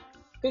physical.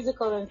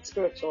 Physical and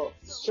spiritual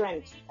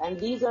strength. And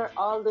these are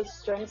all the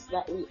strengths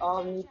that we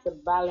all need to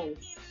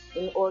balance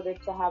in order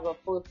to have a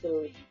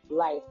fulfilled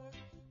life.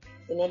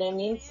 You know what I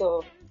mean?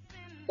 So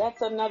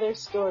that's another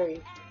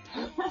story.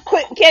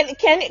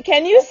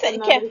 Can you That's say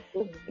another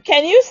story.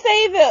 can you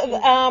say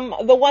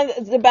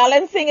the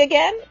balancing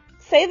again?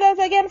 Say that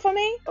again for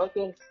me.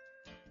 Okay.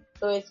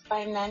 So it's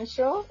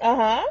financial, Uh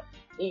huh.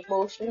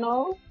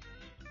 emotional,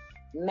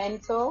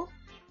 mental,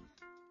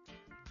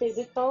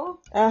 physical,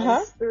 Uh and huh.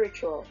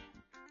 spiritual.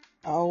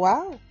 Oh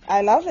wow,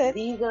 I love it.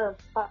 These are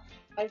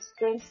five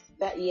strengths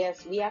that,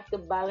 yes, we have to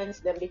balance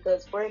them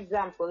because, for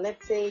example,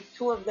 let's say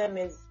two of them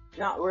is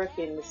not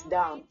working, it's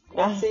down.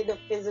 Let's Uh, say the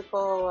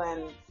physical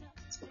and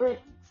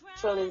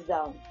spiritual is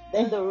down.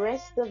 Then the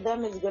rest of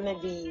them is going to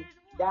be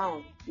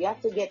down. You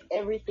have to get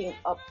everything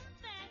up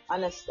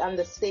on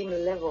the same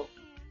level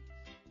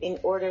in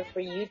order for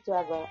you to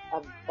have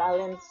a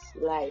balanced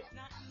life.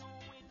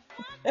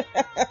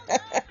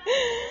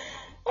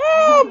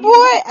 oh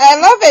boy, I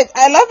love it.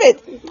 I love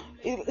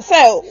it.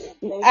 So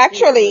Thank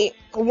you. actually,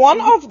 one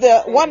Thank of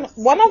the one you.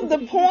 one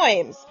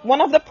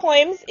of the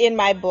poems in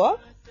my book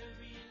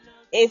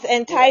is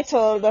Yes.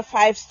 entitled "The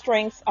Five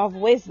Strengths of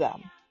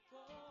Wisdom."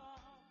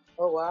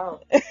 Oh,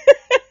 wow.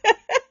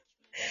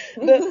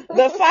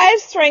 The five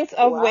strengths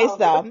of Wow.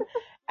 wisdom,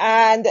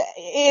 and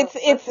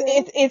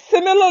Okay. it's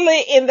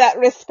similarly in that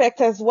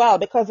respect as well,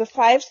 because the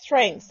five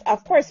strengths,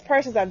 of course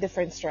persons have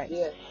different strengths,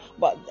 Yes.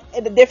 but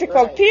in the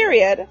difficult Right.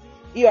 period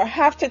you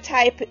have to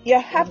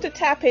Mhm.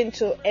 tap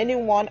into any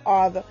one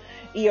of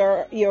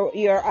your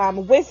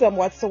wisdom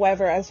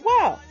whatsoever as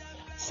well.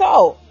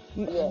 So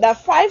Yes. the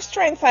five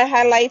strengths I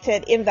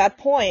highlighted in that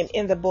poem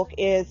in the book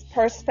is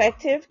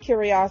perspective,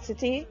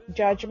 curiosity,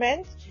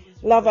 judgment,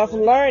 love of Mhm.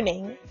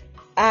 learning,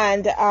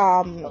 and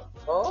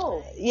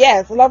Oh.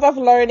 yes, love of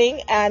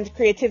learning and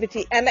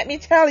creativity. And let me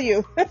tell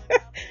you,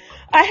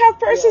 I have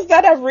persons Yes.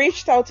 that have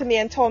reached out to me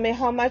and told me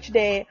how much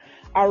they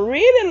are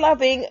really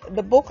loving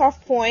the book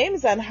of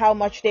poems and how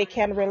much they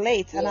can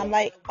relate. And I'm Yes.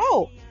 like,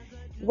 oh,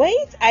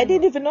 wait, I Mhm.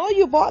 didn't even know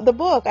you bought the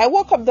book. I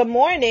woke up the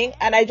morning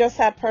and I just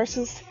had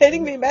persons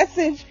sending Mhm. me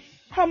message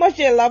how much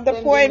they love the Sending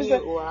poems. you.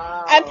 And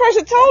Wow.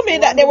 person told That's me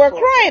that they were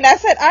wonderful. crying. I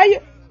said, are you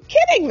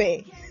kidding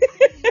me?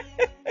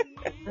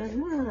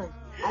 Hmm.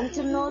 And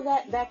to know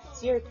that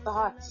that's your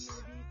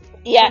thoughts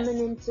Yes. coming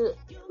into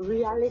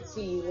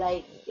reality,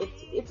 like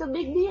it's a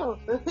big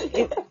deal.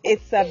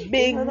 It's a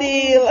You know big what I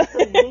mean? deal. It's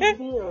a big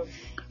deal.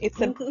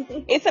 it's a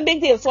it's a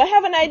big deal. So I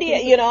have an idea,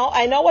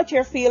 I know what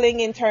you're feeling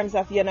in terms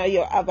of, you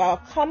have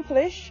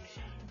accomplished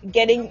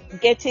getting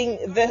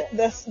Yeah.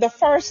 the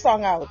first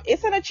song out.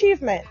 It's an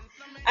achievement.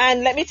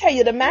 And let me tell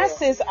you, the Yeah.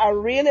 masses are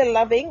really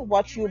loving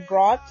what you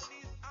brought,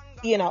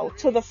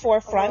 to the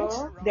forefront.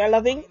 Oh, They're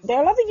loving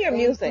your thank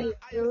music.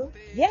 you.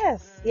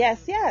 Yes,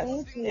 yes, yes.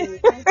 Thank you.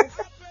 Thank you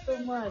so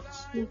much.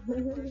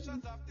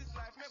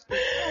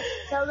 Yes,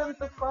 tell them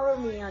to follow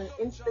me on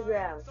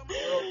Instagram.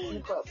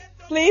 Keep up.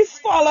 Please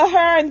follow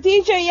her and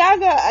DJ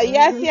Yaga.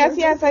 Yes, yes,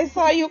 yes. I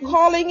saw you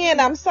calling in.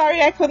 I'm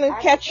sorry I couldn't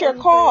At catch your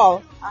Empress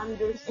call.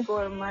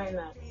 underscore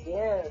Minott.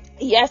 Yes.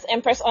 Yes,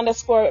 Empress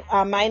underscore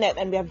Minott.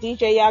 And we have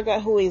DJ Yaga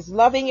who is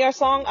loving your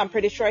song. I'm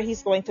pretty sure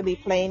he's going to be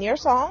playing your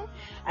song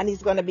and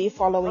he's going to be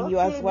following you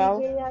as Okay, well.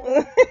 DJ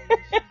Yaga.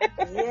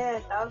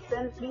 Yes, I'll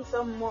send me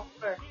some more.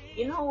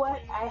 You know what?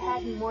 I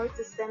had more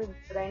to send,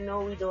 but I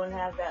know we don't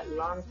have that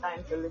long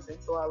time to listen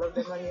to all of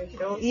them on your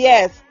show.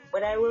 Yes.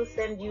 But I will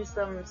send you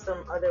some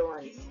other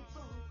ones.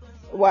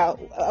 Well,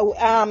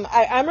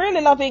 I'm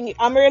really loving,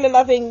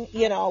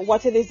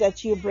 what it is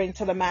that you bring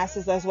to the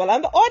masses as well.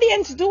 And the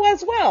audience do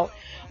as well.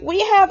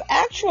 We have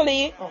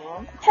actually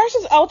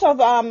persons out of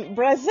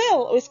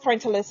Brazil who is trying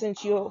to listen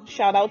to you.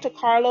 Shout out to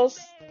Carlos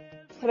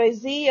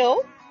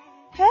Trezillo.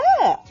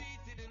 Huh.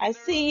 I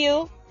see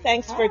you.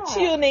 Thanks for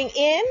tuning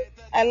in.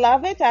 I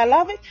love it. I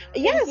love it.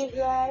 Yes. Thank you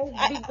guys.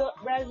 Big up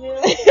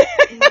Brazil.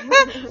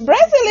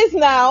 Brazil is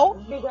now.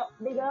 Big up,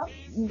 big up.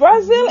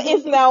 Brazil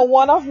is now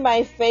one of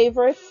my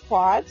favorite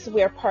spots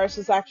where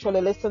persons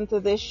actually listen to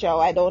this show.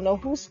 I don't know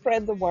who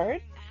spread the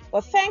word,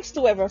 but thanks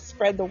to whoever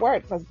spread the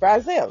word, because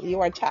Brazil,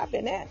 you are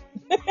tapping in.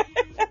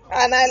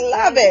 And I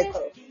love it.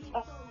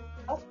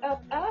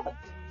 Up.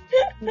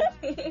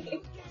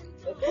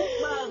 The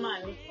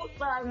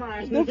football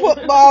man. The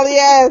football,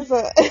 yes.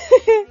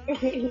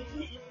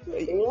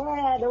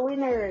 Yeah, the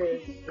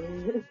winners.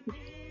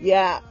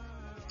 Yeah.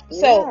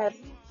 So, Yes.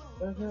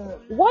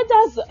 what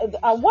does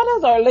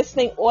our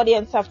listening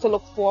audience have to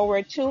look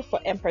forward to for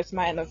Empress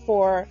Minott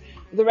for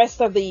the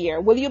rest of the year?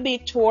 Will you be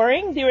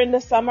touring during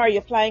the summer? Are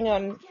you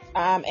planning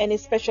on any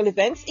special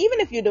events,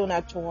 even if you do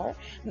not tour?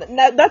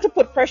 Not to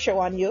put pressure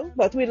on you,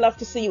 but we'd love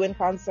to see you in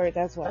concert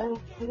as well.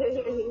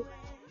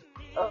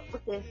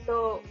 Okay,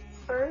 so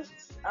first,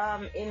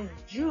 in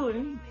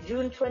June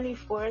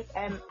 24th,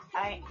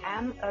 I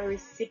am a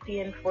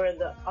recipient for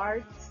the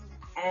Arts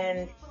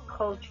and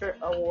Culture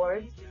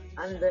Awards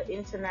and the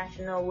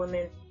International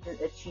Women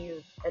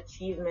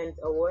Achievement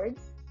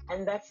Awards,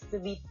 and that's to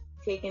be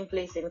taking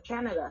place in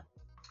Canada.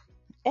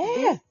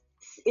 This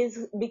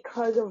is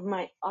because of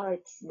my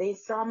art. They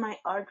saw my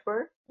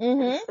artwork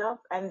and stuff,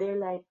 and they're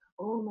like,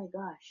 "Oh my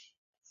gosh!"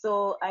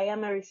 So I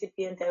am a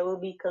recipient. I will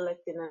be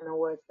collecting an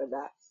award for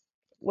that.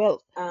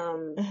 Well,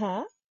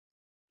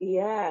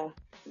 yeah,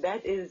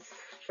 that is,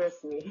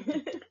 trust me.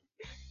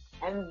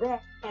 And then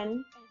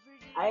I'm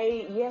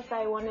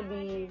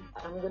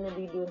gonna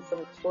be doing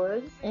some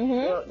tours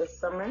throughout the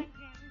summer,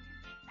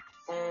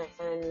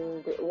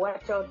 and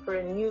watch out for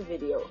a new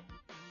video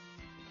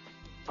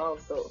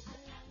also.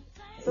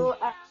 So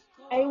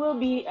I will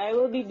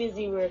be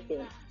busy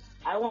working.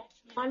 I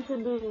want to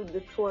do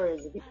the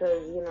tours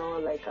because,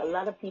 like a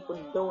lot of people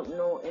don't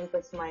know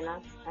Empress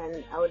Minott,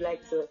 and I would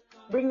like to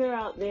bring her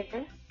out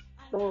there.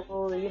 So,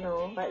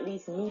 at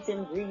least meet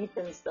and greet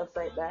and stuff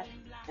like that,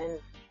 and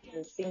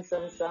sing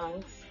some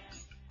songs.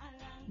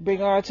 Bring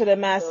her to the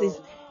masses.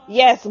 So,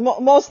 yes,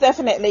 most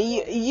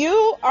definitely.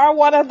 You are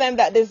one of them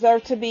that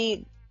deserve to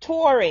be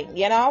touring.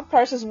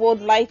 Persons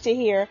would like to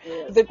hear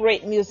the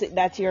great music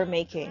that you're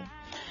making.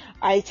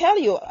 I tell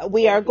you,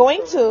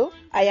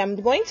 I am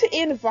going to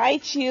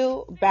invite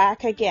you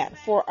back again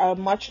for a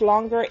much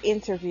longer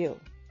interview.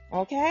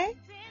 Okay?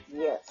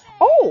 Yes.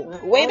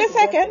 Oh, wait a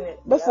second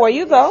before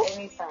you go.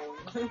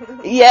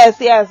 Yes.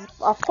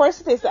 Of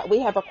course it is that we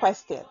have a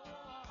question.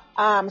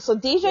 So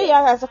DJ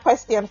Young has a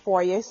question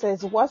for you. It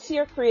says, what's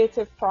your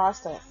creative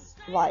process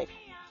like?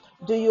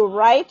 Do you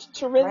write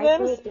to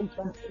rhythms?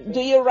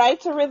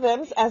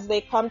 As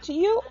they come to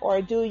you,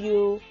 or do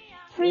you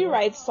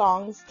pre-write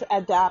songs to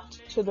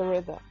adapt to the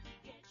rhythm?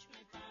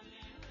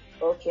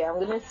 Okay, I'm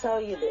gonna tell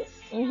you this.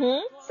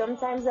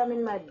 Sometimes I'm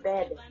in my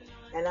bed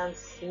and I'm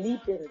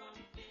sleeping,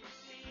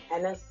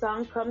 and a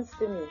song comes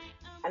to me,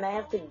 and I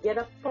have to get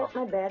up out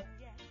my bed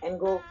and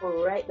go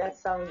write that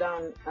song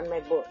down on my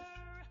book.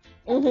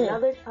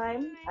 Another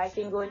time, I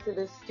can go into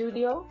the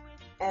studio,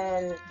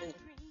 and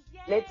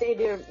let's say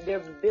they're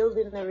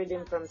building the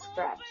rhythm from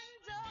scratch.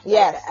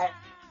 Yes. Like I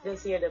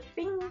just hear the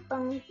ping,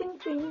 pong, ping,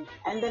 ping,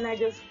 and then I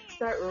just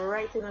start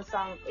writing a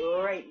song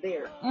right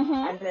there.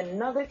 And then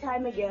another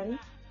time again,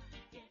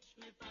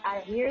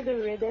 I hear the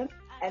rhythm,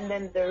 and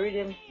then the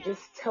rhythm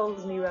just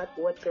tells me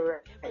what to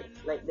write.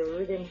 Like the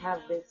rhythm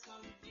have this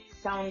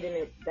sound in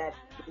it that,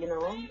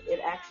 it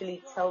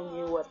actually tells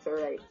you what to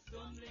write.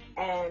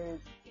 And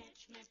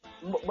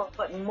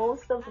but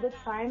most of the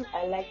time,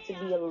 I like to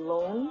be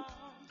alone,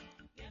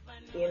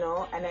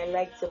 and I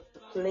like to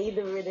play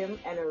the rhythm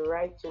and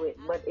write to it.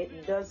 But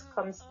it does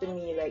comes to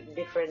me like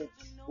different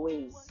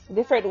ways.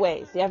 Different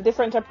ways. You have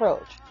different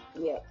approach.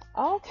 Yeah.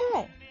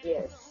 Okay.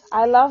 Yes.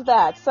 I love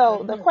that.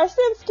 So the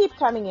questions keep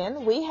coming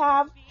in. We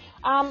have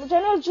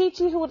General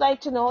GT who would like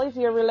to know if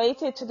you're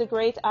related to the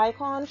great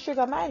icon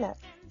Sugar Minott.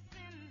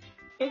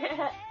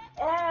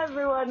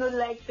 Everyone would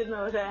like to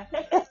know that.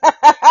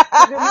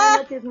 Sugar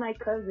Minott is my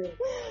cousin.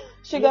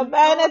 Sugar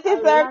Minott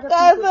is our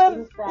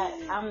cousin. Think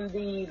that I'm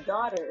the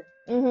daughter,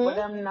 but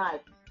I'm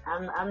not.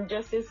 I'm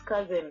just his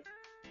cousin.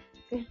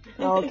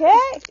 Okay,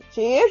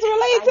 she is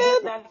I get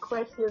related. that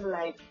question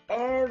like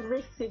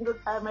every single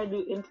time I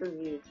do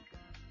interviews.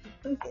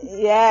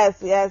 Yes,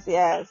 yes,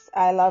 yes.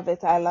 I love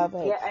it. I love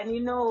it. Yeah, and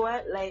you know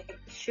what? Like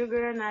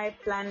Sugar and I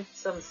planned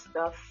some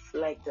stuff,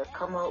 like to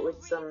come out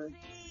with some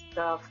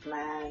stuff,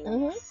 man. I'm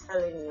Hmm.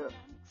 telling you.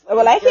 Well,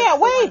 It's I just can't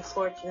so wait.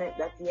 unfortunate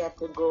that he had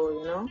to go,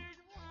 you know?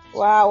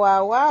 Wow,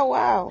 wow, wow,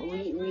 wow.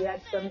 We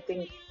had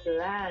something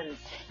planned.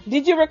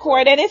 Did you But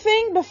record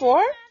anything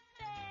before?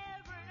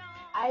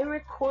 I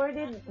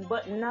recorded,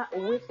 but not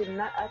with him,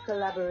 not a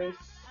collaboration.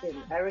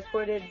 I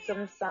recorded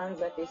some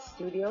songs at his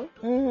studio,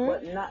 Hmm.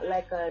 but not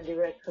like a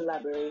direct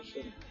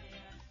collaboration.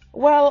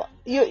 Well,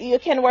 you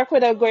can work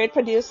with a great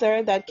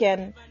producer that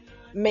can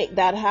make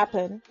that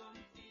happen.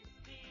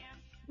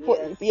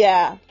 Yes,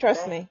 Yeah,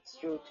 trust that's me.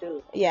 true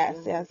too. Yes,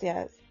 Hmm. yes,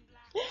 yes.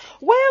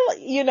 Well,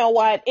 you know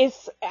what?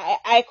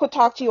 I could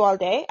talk to you all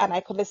day and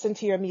I could listen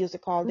to your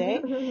music all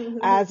day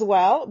as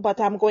well, but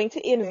I'm going to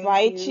Thank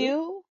invite you.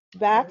 you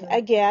back Hmm.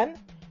 again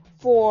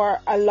for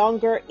a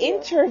longer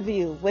Yes.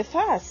 interview with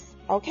us,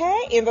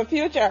 okay? In the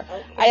future.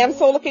 I am Okay,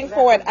 so looking that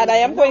forward would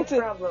be no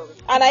problem.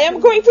 and I am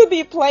going to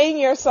be playing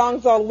your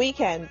songs all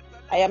weekend.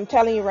 I am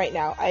telling you right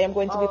now, I am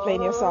going to be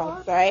playing your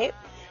songs, Oh, all right?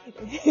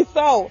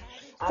 So,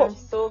 for, I'm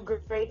so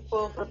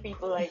grateful for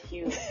people like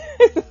you.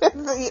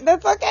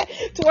 that's okay.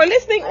 To our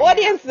listening I am.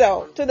 audience,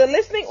 though, to the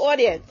listening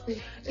audience,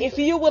 if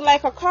you would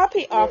like a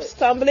copy of Yes.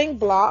 Stumbling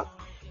Block,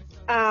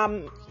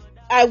 um,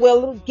 I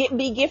will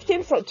be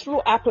gifting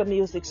through Apple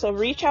Music. So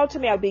reach out to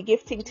me. I'll be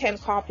gifting 10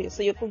 copies.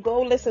 So you could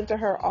go listen to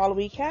her all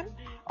weekend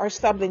or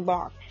Stumbling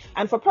Block.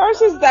 And for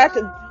persons that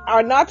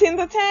are not in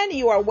the 10,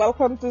 you are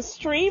welcome to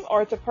stream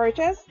or to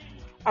purchase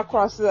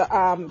across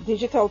the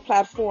digital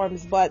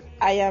platforms. But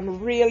I am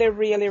really,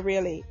 really,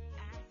 really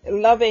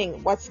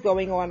loving what's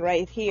going on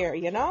right here.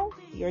 You know,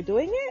 you're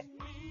doing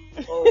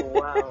Oh,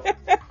 wow. it.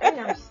 I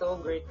am so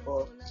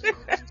grateful.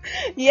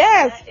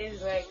 Yes. That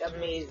is like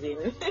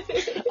amazing.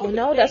 Oh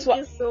no, Thank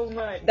you so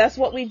much. that's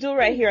what we do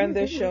right here on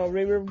this show.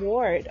 We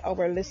reward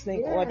our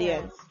listening Yes.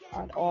 audience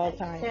at all I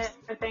times.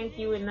 can't thank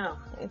you enough.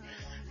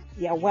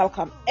 You're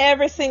welcome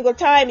every single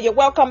time. You're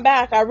welcome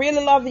back. I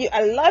really love you.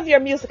 I love your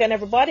music, and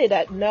everybody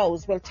that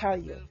knows will tell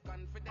you.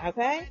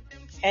 Okay?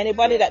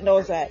 Anybody Yes. that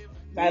knows that.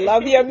 I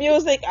love your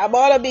music. I'm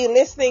gonna be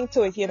listening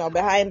to it,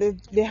 behind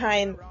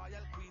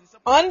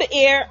on the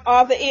air,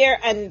 off the air,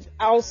 and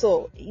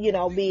also, be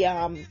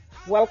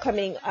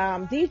welcoming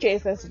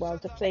DJs as well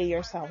to play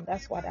your song.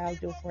 That's what I'll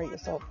do for you.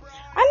 So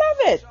I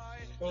love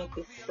Thank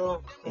you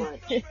so much.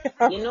 it.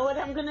 You know what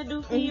I'm gonna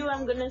do for you?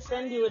 I'm gonna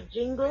send you a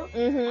jingle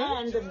Mm-hmm.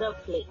 and a dub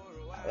plate.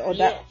 Oh,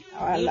 Yes,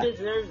 I, you lo-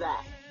 deserve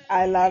that.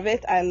 I love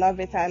it. I love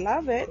it. I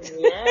love it.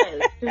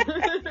 Yes.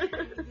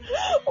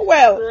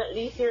 Well, So at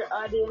least your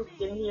audience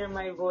can hear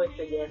my voice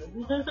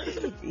again.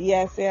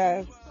 yes,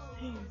 yes.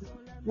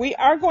 We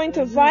are going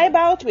to Hmm. vibe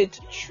out with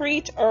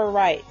Treat or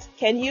Right.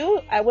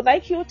 I would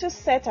like you to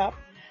set up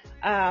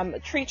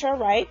Treat or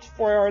Right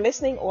for our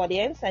listening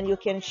audience, and you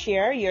can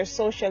share your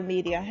social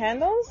media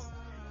handles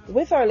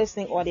with our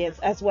listening audience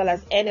as well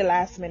as any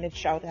last minute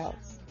shout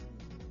outs.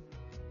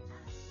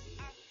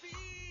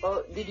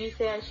 Oh, did you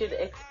say I should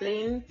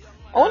explain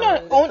Oh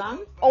no, the song?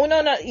 oh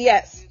no, no,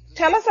 yes.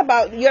 Tell us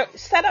about your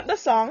set up the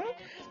song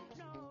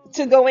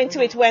to go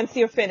into it Hmm. once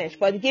you're finished,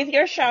 but give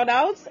your shout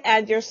outs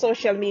and your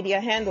social media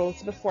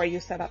handles before you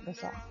set up the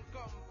song.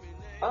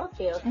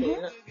 Okay, okay,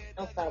 Hmm.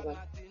 no problem.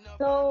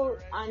 So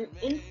on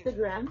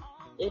Instagram,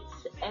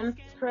 it's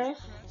Empress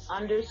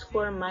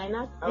underscore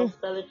Minott. I'll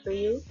spell it for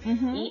you.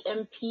 Mm-hmm.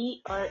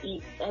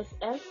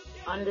 EMPRESS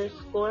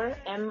underscore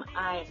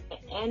MINOTT.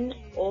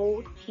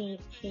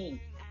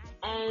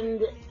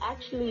 And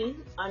actually,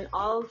 on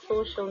all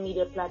social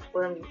media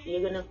platforms,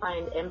 you're gonna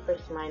find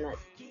Empress Minott.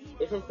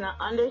 If it's not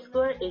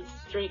underscore, it's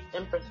straight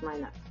Empress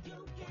Minott.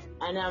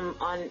 And I'm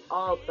on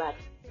all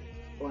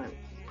platforms.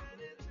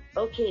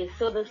 Okay,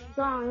 so the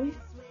song,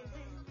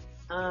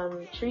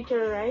 Treat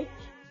Her Right,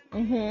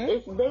 Mm-hmm.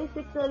 is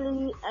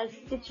basically a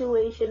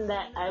situation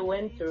that I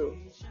went through.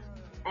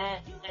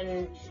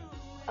 And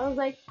I was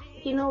like,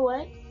 you know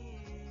what?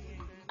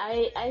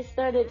 I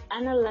started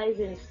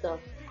analyzing stuff.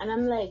 And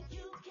I'm like,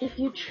 if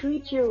you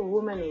treat your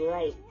woman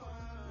right,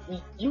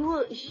 she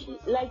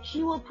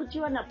will put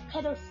you on a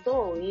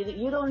pedestal.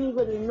 You don't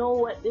even know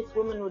what this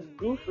woman would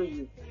do for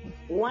you.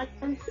 Once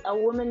a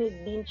woman is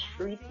being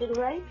treated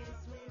right,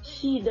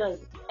 she does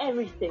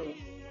everything.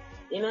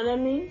 You know what I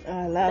mean?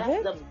 I love That's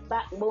it. the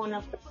backbone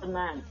of the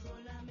man.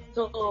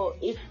 So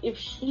if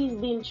she's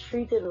being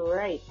treated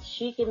right,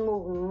 she can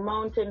move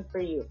mountain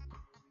for you.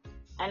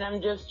 And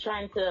I'm just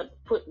trying to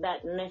put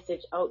that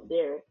message out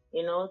there,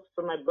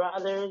 for my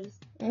brothers,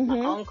 my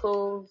Mm-hmm.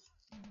 uncles,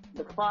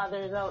 the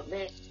fathers out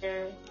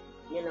there,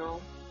 you know.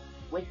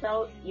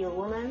 Without your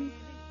woman,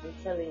 I'm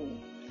telling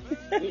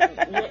you,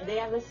 they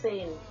have a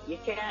saying, you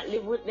can't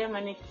live with them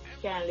and you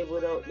can't live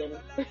without them.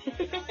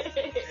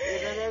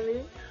 You know what I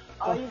mean?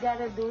 All Oh, you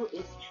gotta do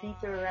is treat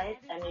her right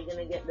and you're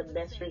gonna get the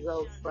best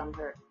results from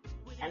her.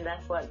 And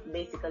that's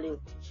basically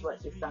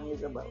what the song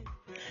is about.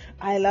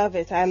 I love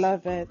it. I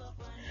love it.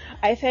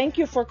 I thank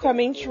you for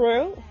coming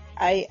through.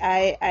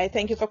 I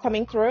thank you for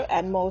coming through,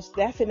 and most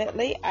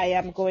definitely I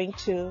am going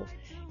to,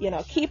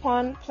 keep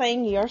on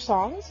playing your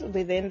songs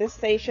within the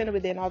station,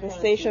 within other Thank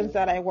stations you.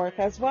 that I work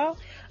as well,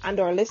 and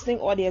our listening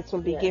audience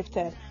will be Yes.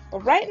 gifted.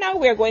 But right now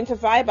we're going to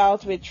vibe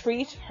out with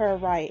Treat Her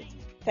Right.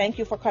 Thank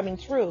you for coming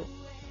through.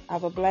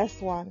 Have a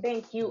blessed one.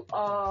 Thank you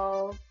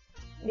all.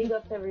 Big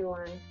up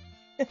everyone.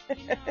 All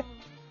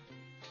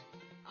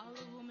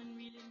a woman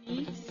really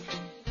needs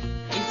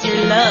is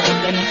your love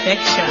and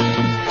affection.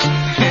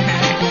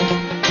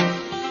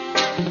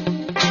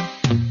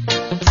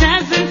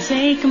 Doesn't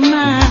take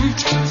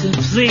much to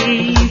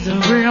please a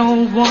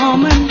real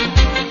woman.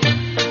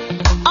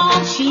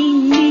 All she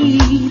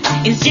needs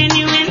is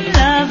genuine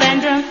love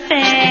and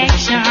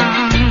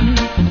affection.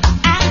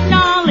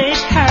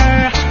 Acknowledge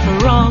her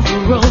for all the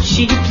roles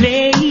she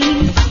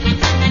plays.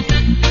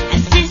 A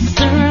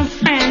sister, a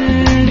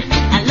friend,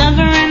 a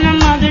lover and a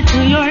mother to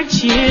your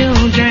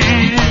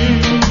children.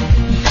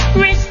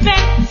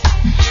 Respect,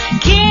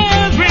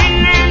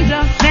 caring and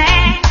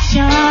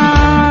affection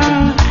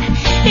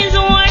is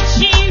what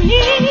she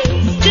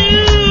needs to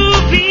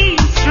be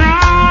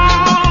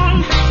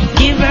strong.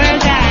 Give her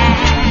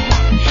that,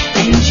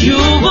 and you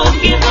will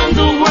give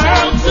the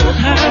world to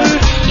her.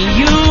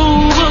 You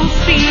will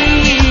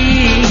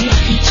see,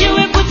 she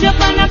will put you up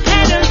on a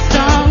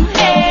pedestal.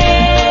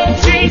 Hey,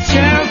 treat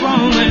your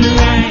woman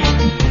right,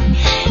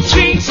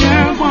 treat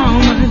your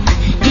woman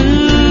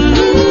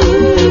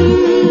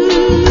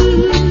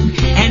good,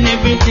 and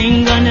everything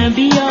gonna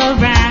be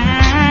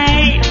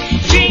alright.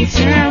 Treat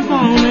your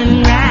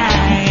woman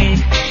right,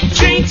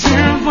 treat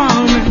your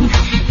woman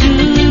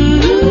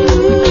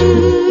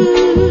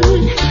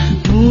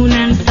good. Moon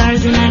and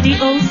stars in the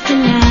ocean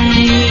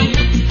tonight.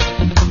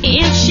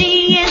 If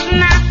she is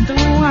not the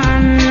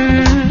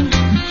one,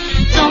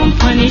 don't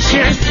punish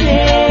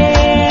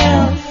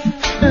yourself.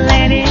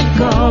 Let it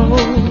go.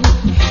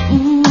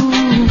 Ooh.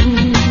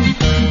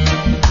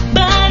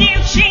 But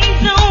if she's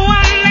the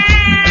one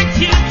that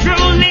you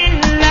truly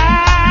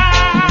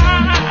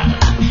love,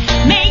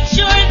 make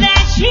sure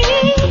that she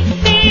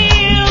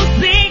feels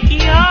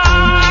secure.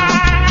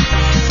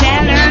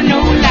 Tell her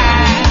no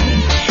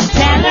lies.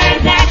 Tell her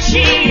that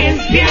she is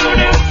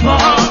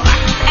beautiful.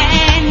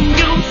 And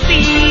you'll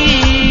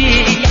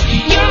see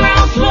your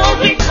house will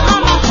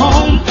become a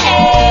home.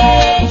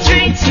 Hey,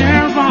 treat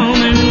your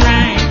woman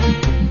right.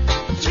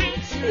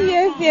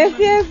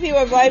 Yes, you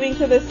are vibing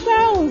to the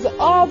sounds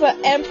of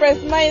Empress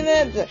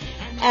Minott.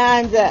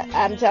 And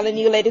I'm telling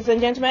you, ladies and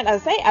gentlemen,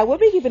 as I say, I will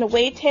be giving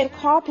away 10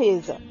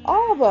 copies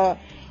of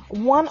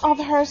one of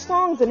her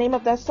songs. The name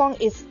of that song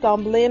is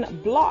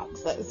Stumbling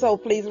Blocks. So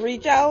please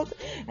reach out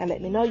and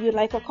let me know you'd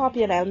like a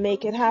copy and I'll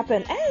make it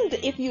happen. And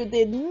if you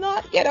did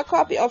not get a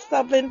copy of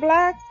Stumbling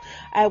Blocks,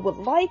 I would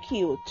like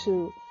you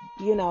to,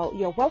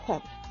 you're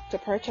welcome to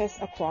purchase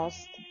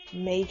across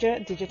major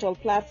digital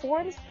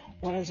platforms,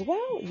 or as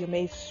well, you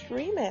may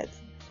stream it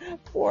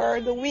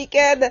for the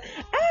weekend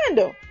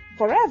and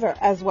forever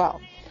as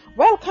well.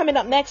 Well, coming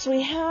up next,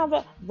 we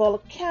have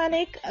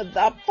Volcanic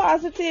the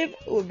Positive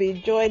will be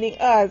joining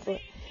us.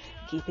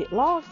 Keep it locked.